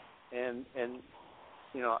 And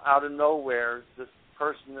out of nowhere, this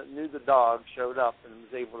person that knew the dog showed up and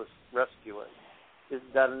was able to rescue it.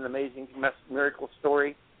 Isn't that an amazing miracle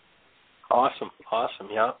story? Awesome,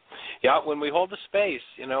 yeah. When we hold the space,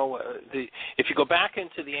 if you go back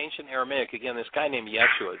into the ancient Aramaic, again, this guy named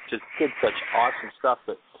Yeshua just did such awesome stuff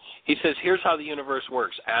that he says, here's how the universe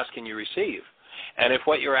works: ask and you receive. And if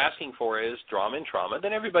what you're asking for is drama and trauma,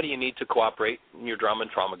 then everybody you need to cooperate in your drama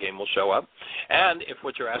and trauma game will show up. And if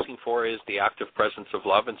what you're asking for is the active presence of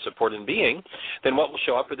love and support and being, then what will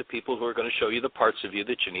show up are the people who are going to show you the parts of you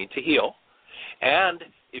that you need to heal. And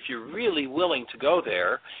if you're really willing to go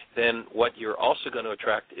there, then what you're also going to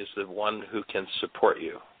attract is the one who can support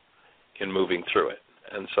you in moving through it.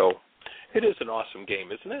 And so it is an awesome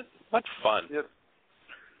game, isn't it? What fun. Yep.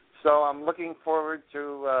 So I'm looking forward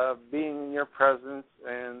to being in your presence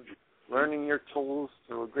and learning your tools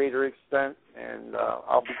to a greater extent, and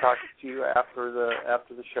I'll be talking to you after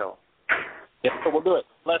the show. Yeah, so we'll do it.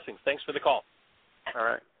 Blessings. Thanks for the call. All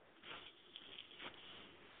right.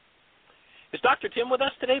 Is Dr. Tim with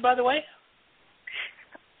us today, by the way?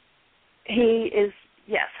 He is,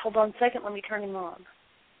 yes. Hold on a second. Let me turn him on.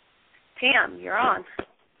 Tim, you're on.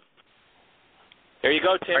 There you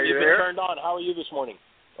go, Tim. You've been turned on. How are you this morning?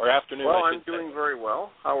 Or afternoon, well, I'm doing very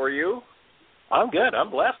well. How are you? I'm good. I'm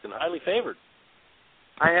blessed and highly favored.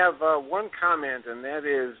 I have one comment, and that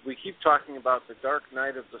is we keep talking about the dark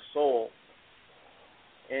night of the soul,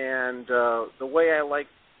 and the way I like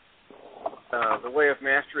the way of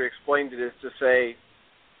mastery explained it is to say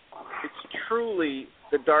it's truly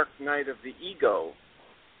the dark night of the ego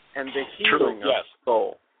and the healing of the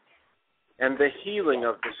soul, and the healing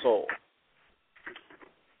of the soul.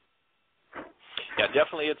 Yeah,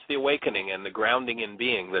 definitely it's the awakening and the grounding in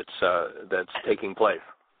being that's taking place.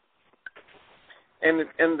 And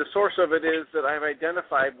the source of it is that I've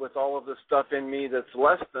identified with all of the stuff in me that's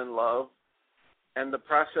less than love, and the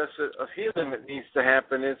process of healing that needs to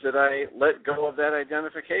happen is that I let go of that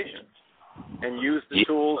identification and use the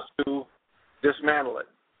tools to dismantle it.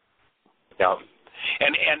 Yeah.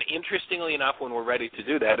 And interestingly enough, when we're ready to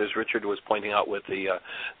do that, as Richard was pointing out with the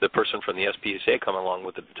person from the SPCA coming along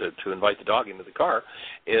with to invite the dog into the car,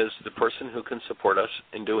 is the person who can support us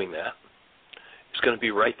in doing that is going to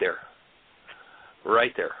be right there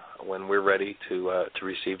when we're ready to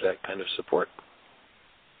receive that kind of support.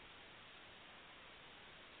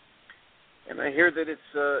 And I hear that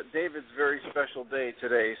it's David's very special day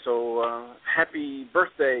today, so happy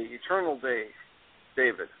birthday, eternal day,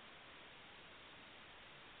 David.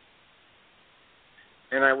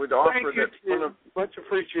 And I would offer that much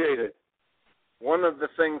appreciated. One of the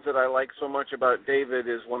things that I like so much about David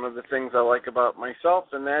is one of the things I like about myself,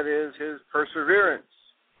 and that is his perseverance.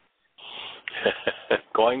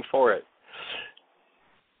 Going for it.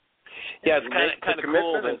 Yeah, it's kind of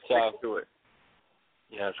cool that.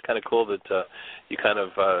 Yeah, it's kind of cool that you kind of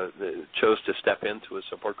chose to step into a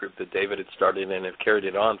support group that David had started and have carried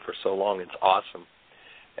it on for so long. It's awesome.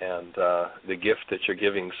 And the gift that you're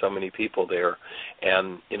giving so many people there,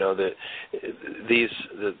 and the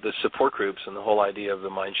support groups and the whole idea of the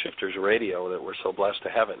Mind Shifters Radio that we're so blessed to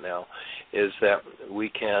have it now, is that we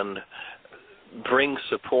can bring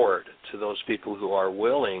support to those people who are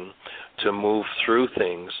willing to move through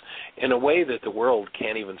things in a way that the world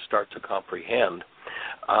can't even start to comprehend,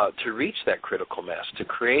 to reach that critical mass, to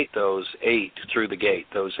create those 8 through the gate,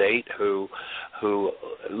 those 8 who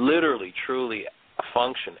literally, truly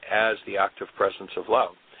function as the active presence of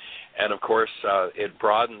love. And of course, it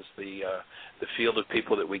broadens the field of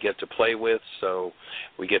people that we get to play with. So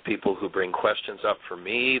we get people who bring questions up for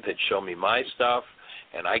me that show me my stuff,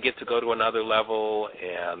 and I get to go to another level.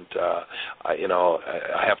 And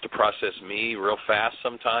I have to process me real fast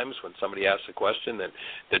sometimes when somebody asks a question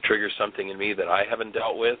that triggers something in me that I haven't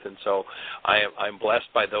dealt with. And so I'm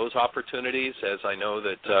blessed by those opportunities, as I know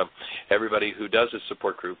that everybody who does a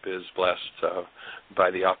support group is blessed by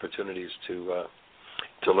the opportunities to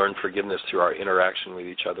learn forgiveness through our interaction with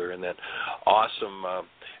each other. And that awesome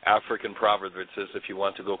African proverb that says, if you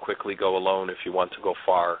want to go quickly, go alone. If you want to go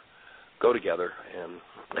far, go together.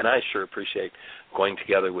 And I sure appreciate going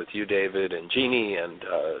together with you, David, and Jeannie, and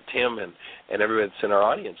Tim, and everybody that's in our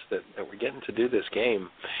audience that we're getting to do this game.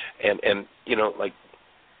 And like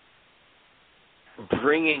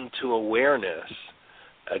bringing to awareness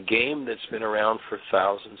a game that's been around for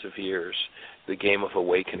thousands of years, the game of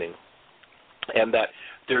awakening. And that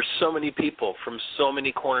there's so many people from so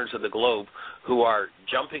many corners of the globe who are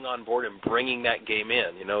jumping on board and bringing that game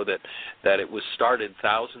in, that it was started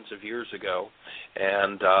thousands of years ago,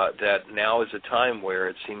 and that now is a time where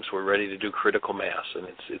it seems we're ready to do critical mass, and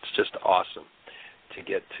it's just awesome to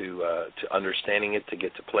get to understanding it, to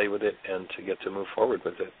get to play with it, and to get to move forward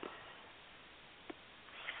with it.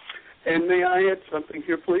 And may I add something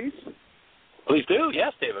here, please? Please do.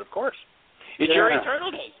 Yes, David, of course. It's your eternal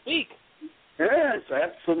day. Speak. Yes,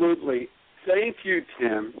 absolutely. Thank you,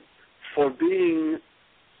 Tim, for being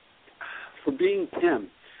Tim.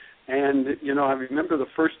 And, I remember the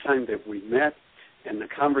first time that we met and the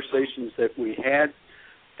conversations that we had.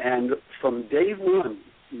 And from day one,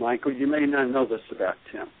 Michael, you may not know this about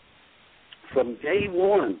Tim. From day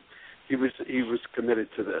one, he was committed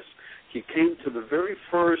to this. He came to the very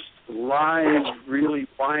first live, really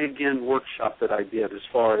Why Again workshop that I did, as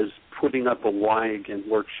far as putting up a Why Again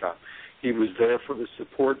workshop. He was there for the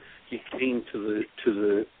support. He came to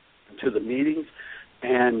the meetings,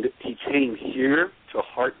 and he came here to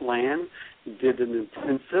Heartland, did an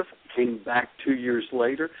intensive, came back 2 years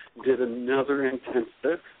later, did another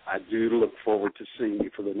intensive. I do look forward to seeing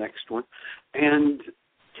you for the next one, and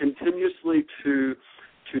continuously to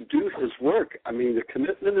do his work. I mean, the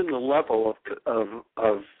commitment and the level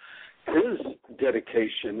of his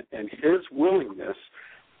dedication and his willingness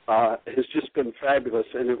has just been fabulous.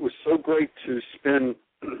 And it was so great to spend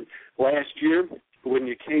last year when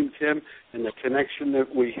you came, Tim, and the connection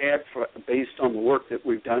that we had based on the work that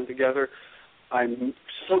we've done together. I'm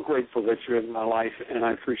so grateful that you're in my life, and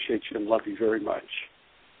I appreciate you and love you very much.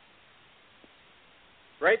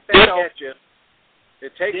 Right back at you.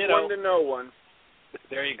 It takes one to know one.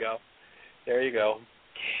 There you go.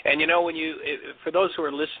 And for those who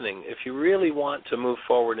are listening, if you really want to move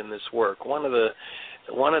forward in this work, one of the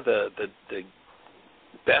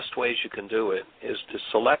best ways you can do it is to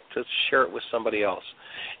select to share it with somebody else.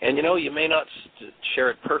 And you may not share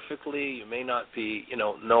it perfectly, you may not be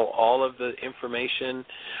know all of the information,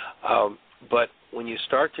 but when you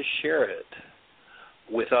start to share it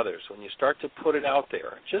with others, when you start to put it out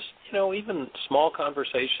there, just even small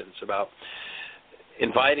conversations about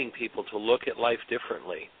inviting people to look at life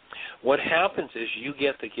differently, what happens is you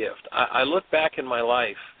get the gift. I look back in my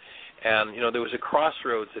life, and there was a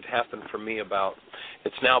crossroads that happened for me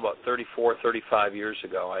it's now about 34, 35 years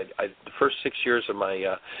ago. The first 6 years of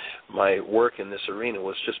my work in this arena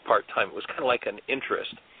was just part-time. It was kind of like an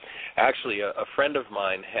interest. Actually, a friend of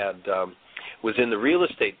mine was in the real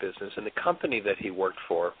estate business, and the company that he worked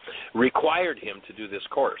for required him to do this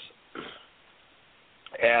course.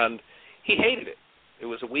 And he hated it. It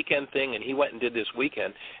was a weekend thing, and he went and did this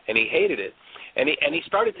weekend, and he hated it. And he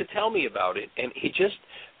started to tell me about it, and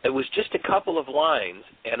it was just a couple of lines,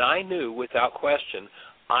 and I knew without question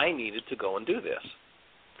I needed to go and do this.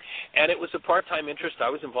 And it was a part-time interest. I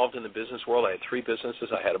was involved in the business world. I had 3 businesses.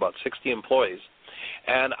 I had about 60 employees,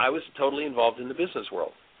 and I was totally involved in the business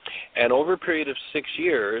world. And over a period of 6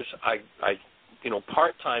 years, I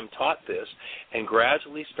part-time taught this and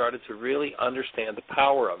gradually started to really understand the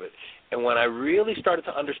power of it. And when I really started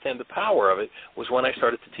to understand the power of it was when I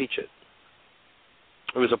started to teach it.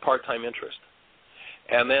 It was a part-time interest.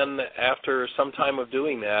 And then after some time of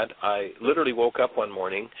doing that, I literally woke up one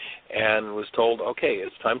morning and was told, okay,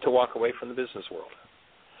 it's time to walk away from the business world.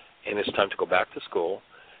 And it's time to go back to school,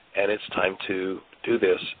 and it's time to do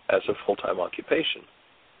this as a full-time occupation.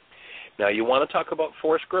 Now, you want to talk about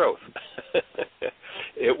forced growth.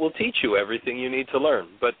 It will teach you everything you need to learn.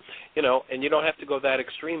 But, and you don't have to go that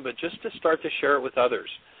extreme, but just to start to share it with others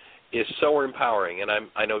is so empowering. And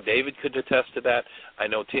I know David could attest to that. I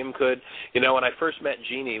know Tim could. When I first met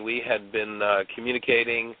Jeannie, we had been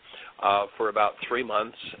communicating for about 3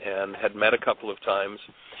 months and had met a couple of times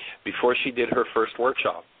before she did her first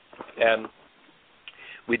workshop. And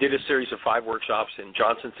we did a series of 5 workshops in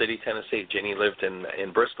Johnson City, Tennessee. Jeannie lived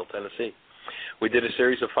in Bristol, Tennessee. We did a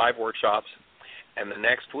series of 5 workshops, and the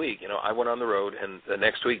next week, I went on the road, and the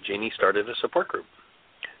next week Jeannie started a support group,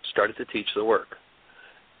 started to teach the work.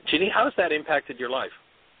 Jeannie, how has that impacted your life?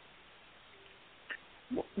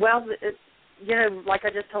 Well, like I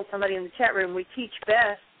just told somebody in the chat room, we teach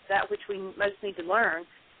best that which we most need to learn.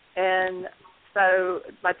 And So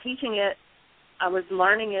by teaching it, I was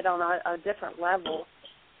learning it on a different level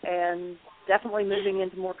and definitely moving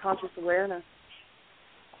into more conscious awareness.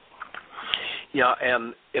 Yeah,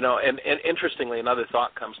 and and interestingly, another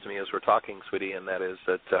thought comes to me as we're talking, sweetie, and that is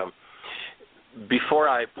that before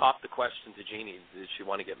I popped the question to Jeannie, did she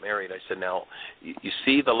want to get married? I said, now, you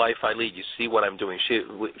see the life I lead. You see what I'm doing. She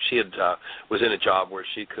was in a job where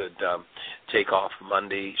she could take off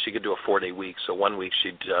Monday. She could do a 4-day week. So one week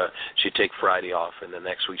she'd take Friday off, and the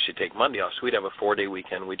next week she'd take Monday off. So we'd have a 4-day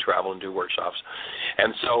weekend. We'd travel and do workshops.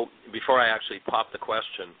 And so before I actually popped the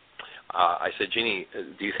question, I said, Jeannie,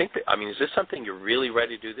 do you think is this something you're really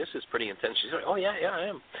ready to do? This is pretty intense. She said, oh, yeah, I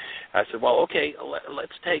am. I said, well, okay,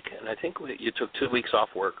 let's take, and I think you took 2 weeks off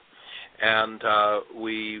work, and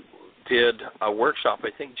we did a workshop, I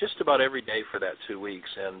think, just about every day for that 2 weeks.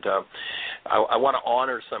 And I want to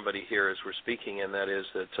honor somebody here as we're speaking, and that is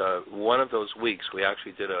that one of those weeks we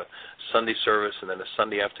actually did a Sunday service and then a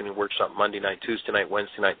Sunday afternoon workshop, Monday night, Tuesday night,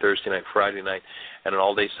 Wednesday night, Thursday night, Friday night, and an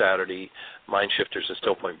all-day Saturday, Mind Shifters and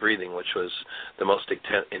Still Point Breathing, which was the most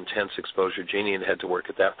intense exposure Jeannie had to work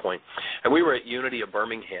at that point. And we were at Unity of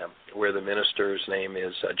Birmingham, where the minister's name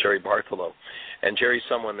is Jerry Bartholow. And Jerry's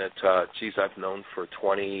someone that, I've known for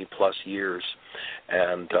 20-plus years.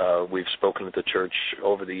 And we've spoken at the church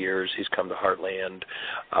over the years. He's come to Heartland.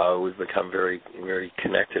 We've become very, very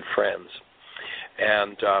connected friends.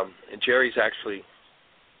 And Jerry's actually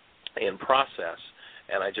in process.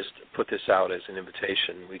 And I just put this out as an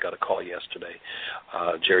invitation. We got a call yesterday.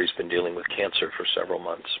 Jerry's been dealing with cancer for several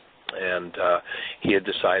months. And he had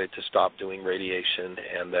decided to stop doing radiation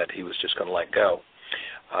and that he was just going to let go.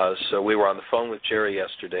 So we were on the phone with Jerry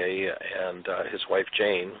yesterday and his wife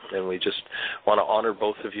Jane, and we just want to honor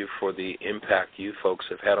both of you for the impact you folks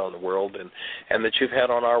have had on the world and that you've had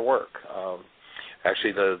on our work.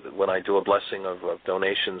 Actually, when I do a blessing of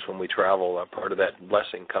donations when we travel, part of that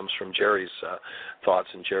blessing comes from Jerry's thoughts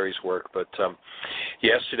and Jerry's work. But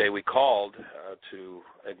yesterday we called to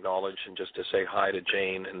acknowledge and just to say hi to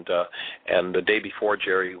Jane. And the day before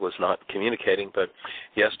Jerry was not communicating, but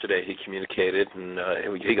yesterday he communicated and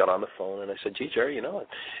he got on the phone. And I said, gee, Jerry,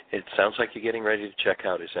 it sounds like you're getting ready to check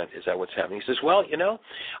out. Is that what's happening? He says, well,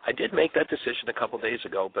 I did make that decision a couple days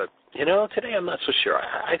ago, but today I'm not so sure.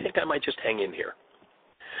 I think I might just hang in here.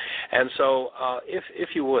 And so if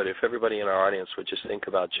everybody in our audience would just think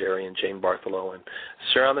about Jerry and Jane Bartholow and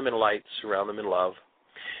surround them in light, surround them in love.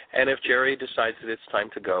 And if Jerry decides that it's time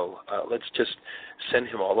to go, let's just send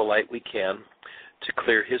him all the light we can to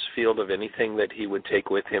clear his field of anything that he would take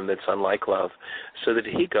with him that's unlike love, so that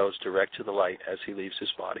he goes direct to the light as he leaves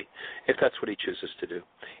his body, if that's what he chooses to do.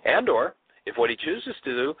 And or if what he chooses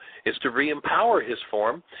to do is to re-empower his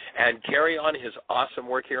form and carry on his awesome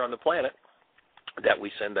work here on the planet, that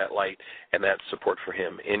we send that light and that support for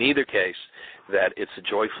him. In either case, that it's a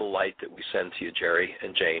joyful light that we send to you, Jerry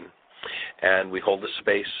and Jane. And we hold the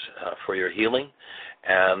space for your healing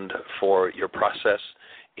and for your process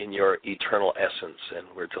in your eternal essence. And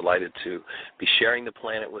we're delighted to be sharing the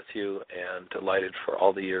planet with you and delighted for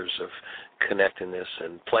all the years of connectedness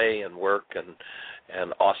and play and work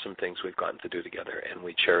and awesome things we've gotten to do together. And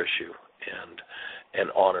we cherish you and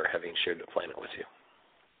honor having shared the planet with you.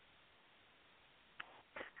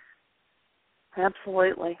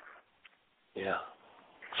 Absolutely. Yeah.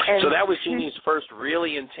 And so that was Jeannie's first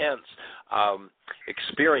really intense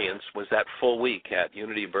experience, was that full week at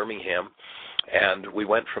Unity Birmingham. And we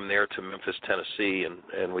went from there to Memphis, Tennessee,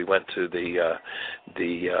 and we went to the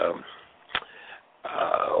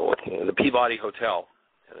Peabody Hotel.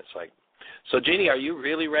 And it's like, so Jeannie, are you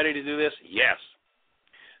really ready to do this? Yes.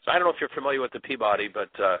 So I don't know if you're familiar with the Peabody, but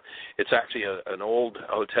it's actually an old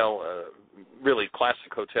hotel, really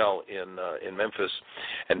classic hotel in Memphis.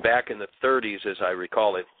 And back in the 30s, as I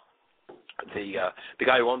recall it, the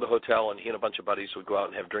guy who owned the hotel and he and a bunch of buddies would go out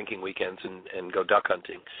and have drinking weekends and go duck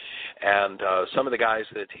hunting. And some of the guys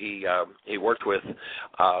that he worked with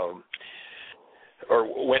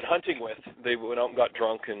or went hunting with, they went out and got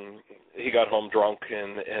drunk, and he got home drunk,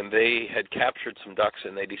 and they had captured some ducks,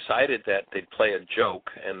 and they decided that they'd play a joke,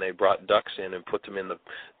 and they brought ducks in and put them in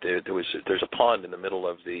there's a pond in the middle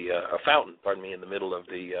of a fountain, in the middle of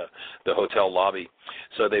the hotel lobby.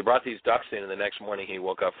 So they brought these ducks in, and the next morning he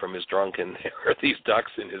woke up from his drunk, and there were these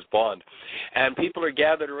ducks in his pond. And people are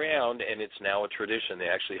gathered around, and it's now a tradition. They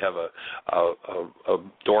actually have a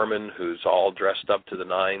doorman who's all dressed up to the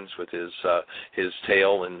nines with his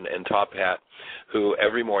tail and top hat, who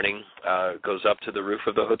every morning goes up to the roof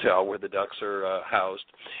of the hotel where the ducks are housed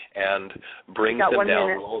and brings them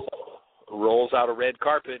down, rolls out a red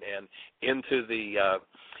carpet, and into the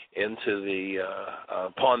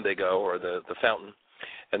pond they go, or the fountain.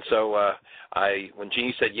 And so when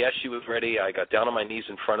Jeannie said yes, she was ready, I got down on my knees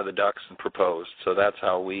in front of the ducks and proposed. So that's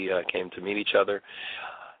how we came to meet each other.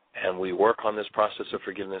 And we work on this process of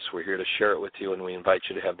forgiveness. We're here to share it with you, and we invite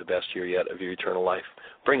you to have the best year yet of your eternal life.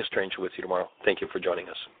 Bring a stranger with you tomorrow. Thank you for joining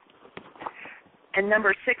us. And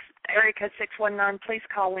number 6, area code 619, please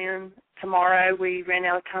call in tomorrow. We ran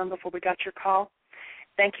out of time before we got your call.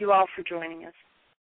 Thank you all for joining us.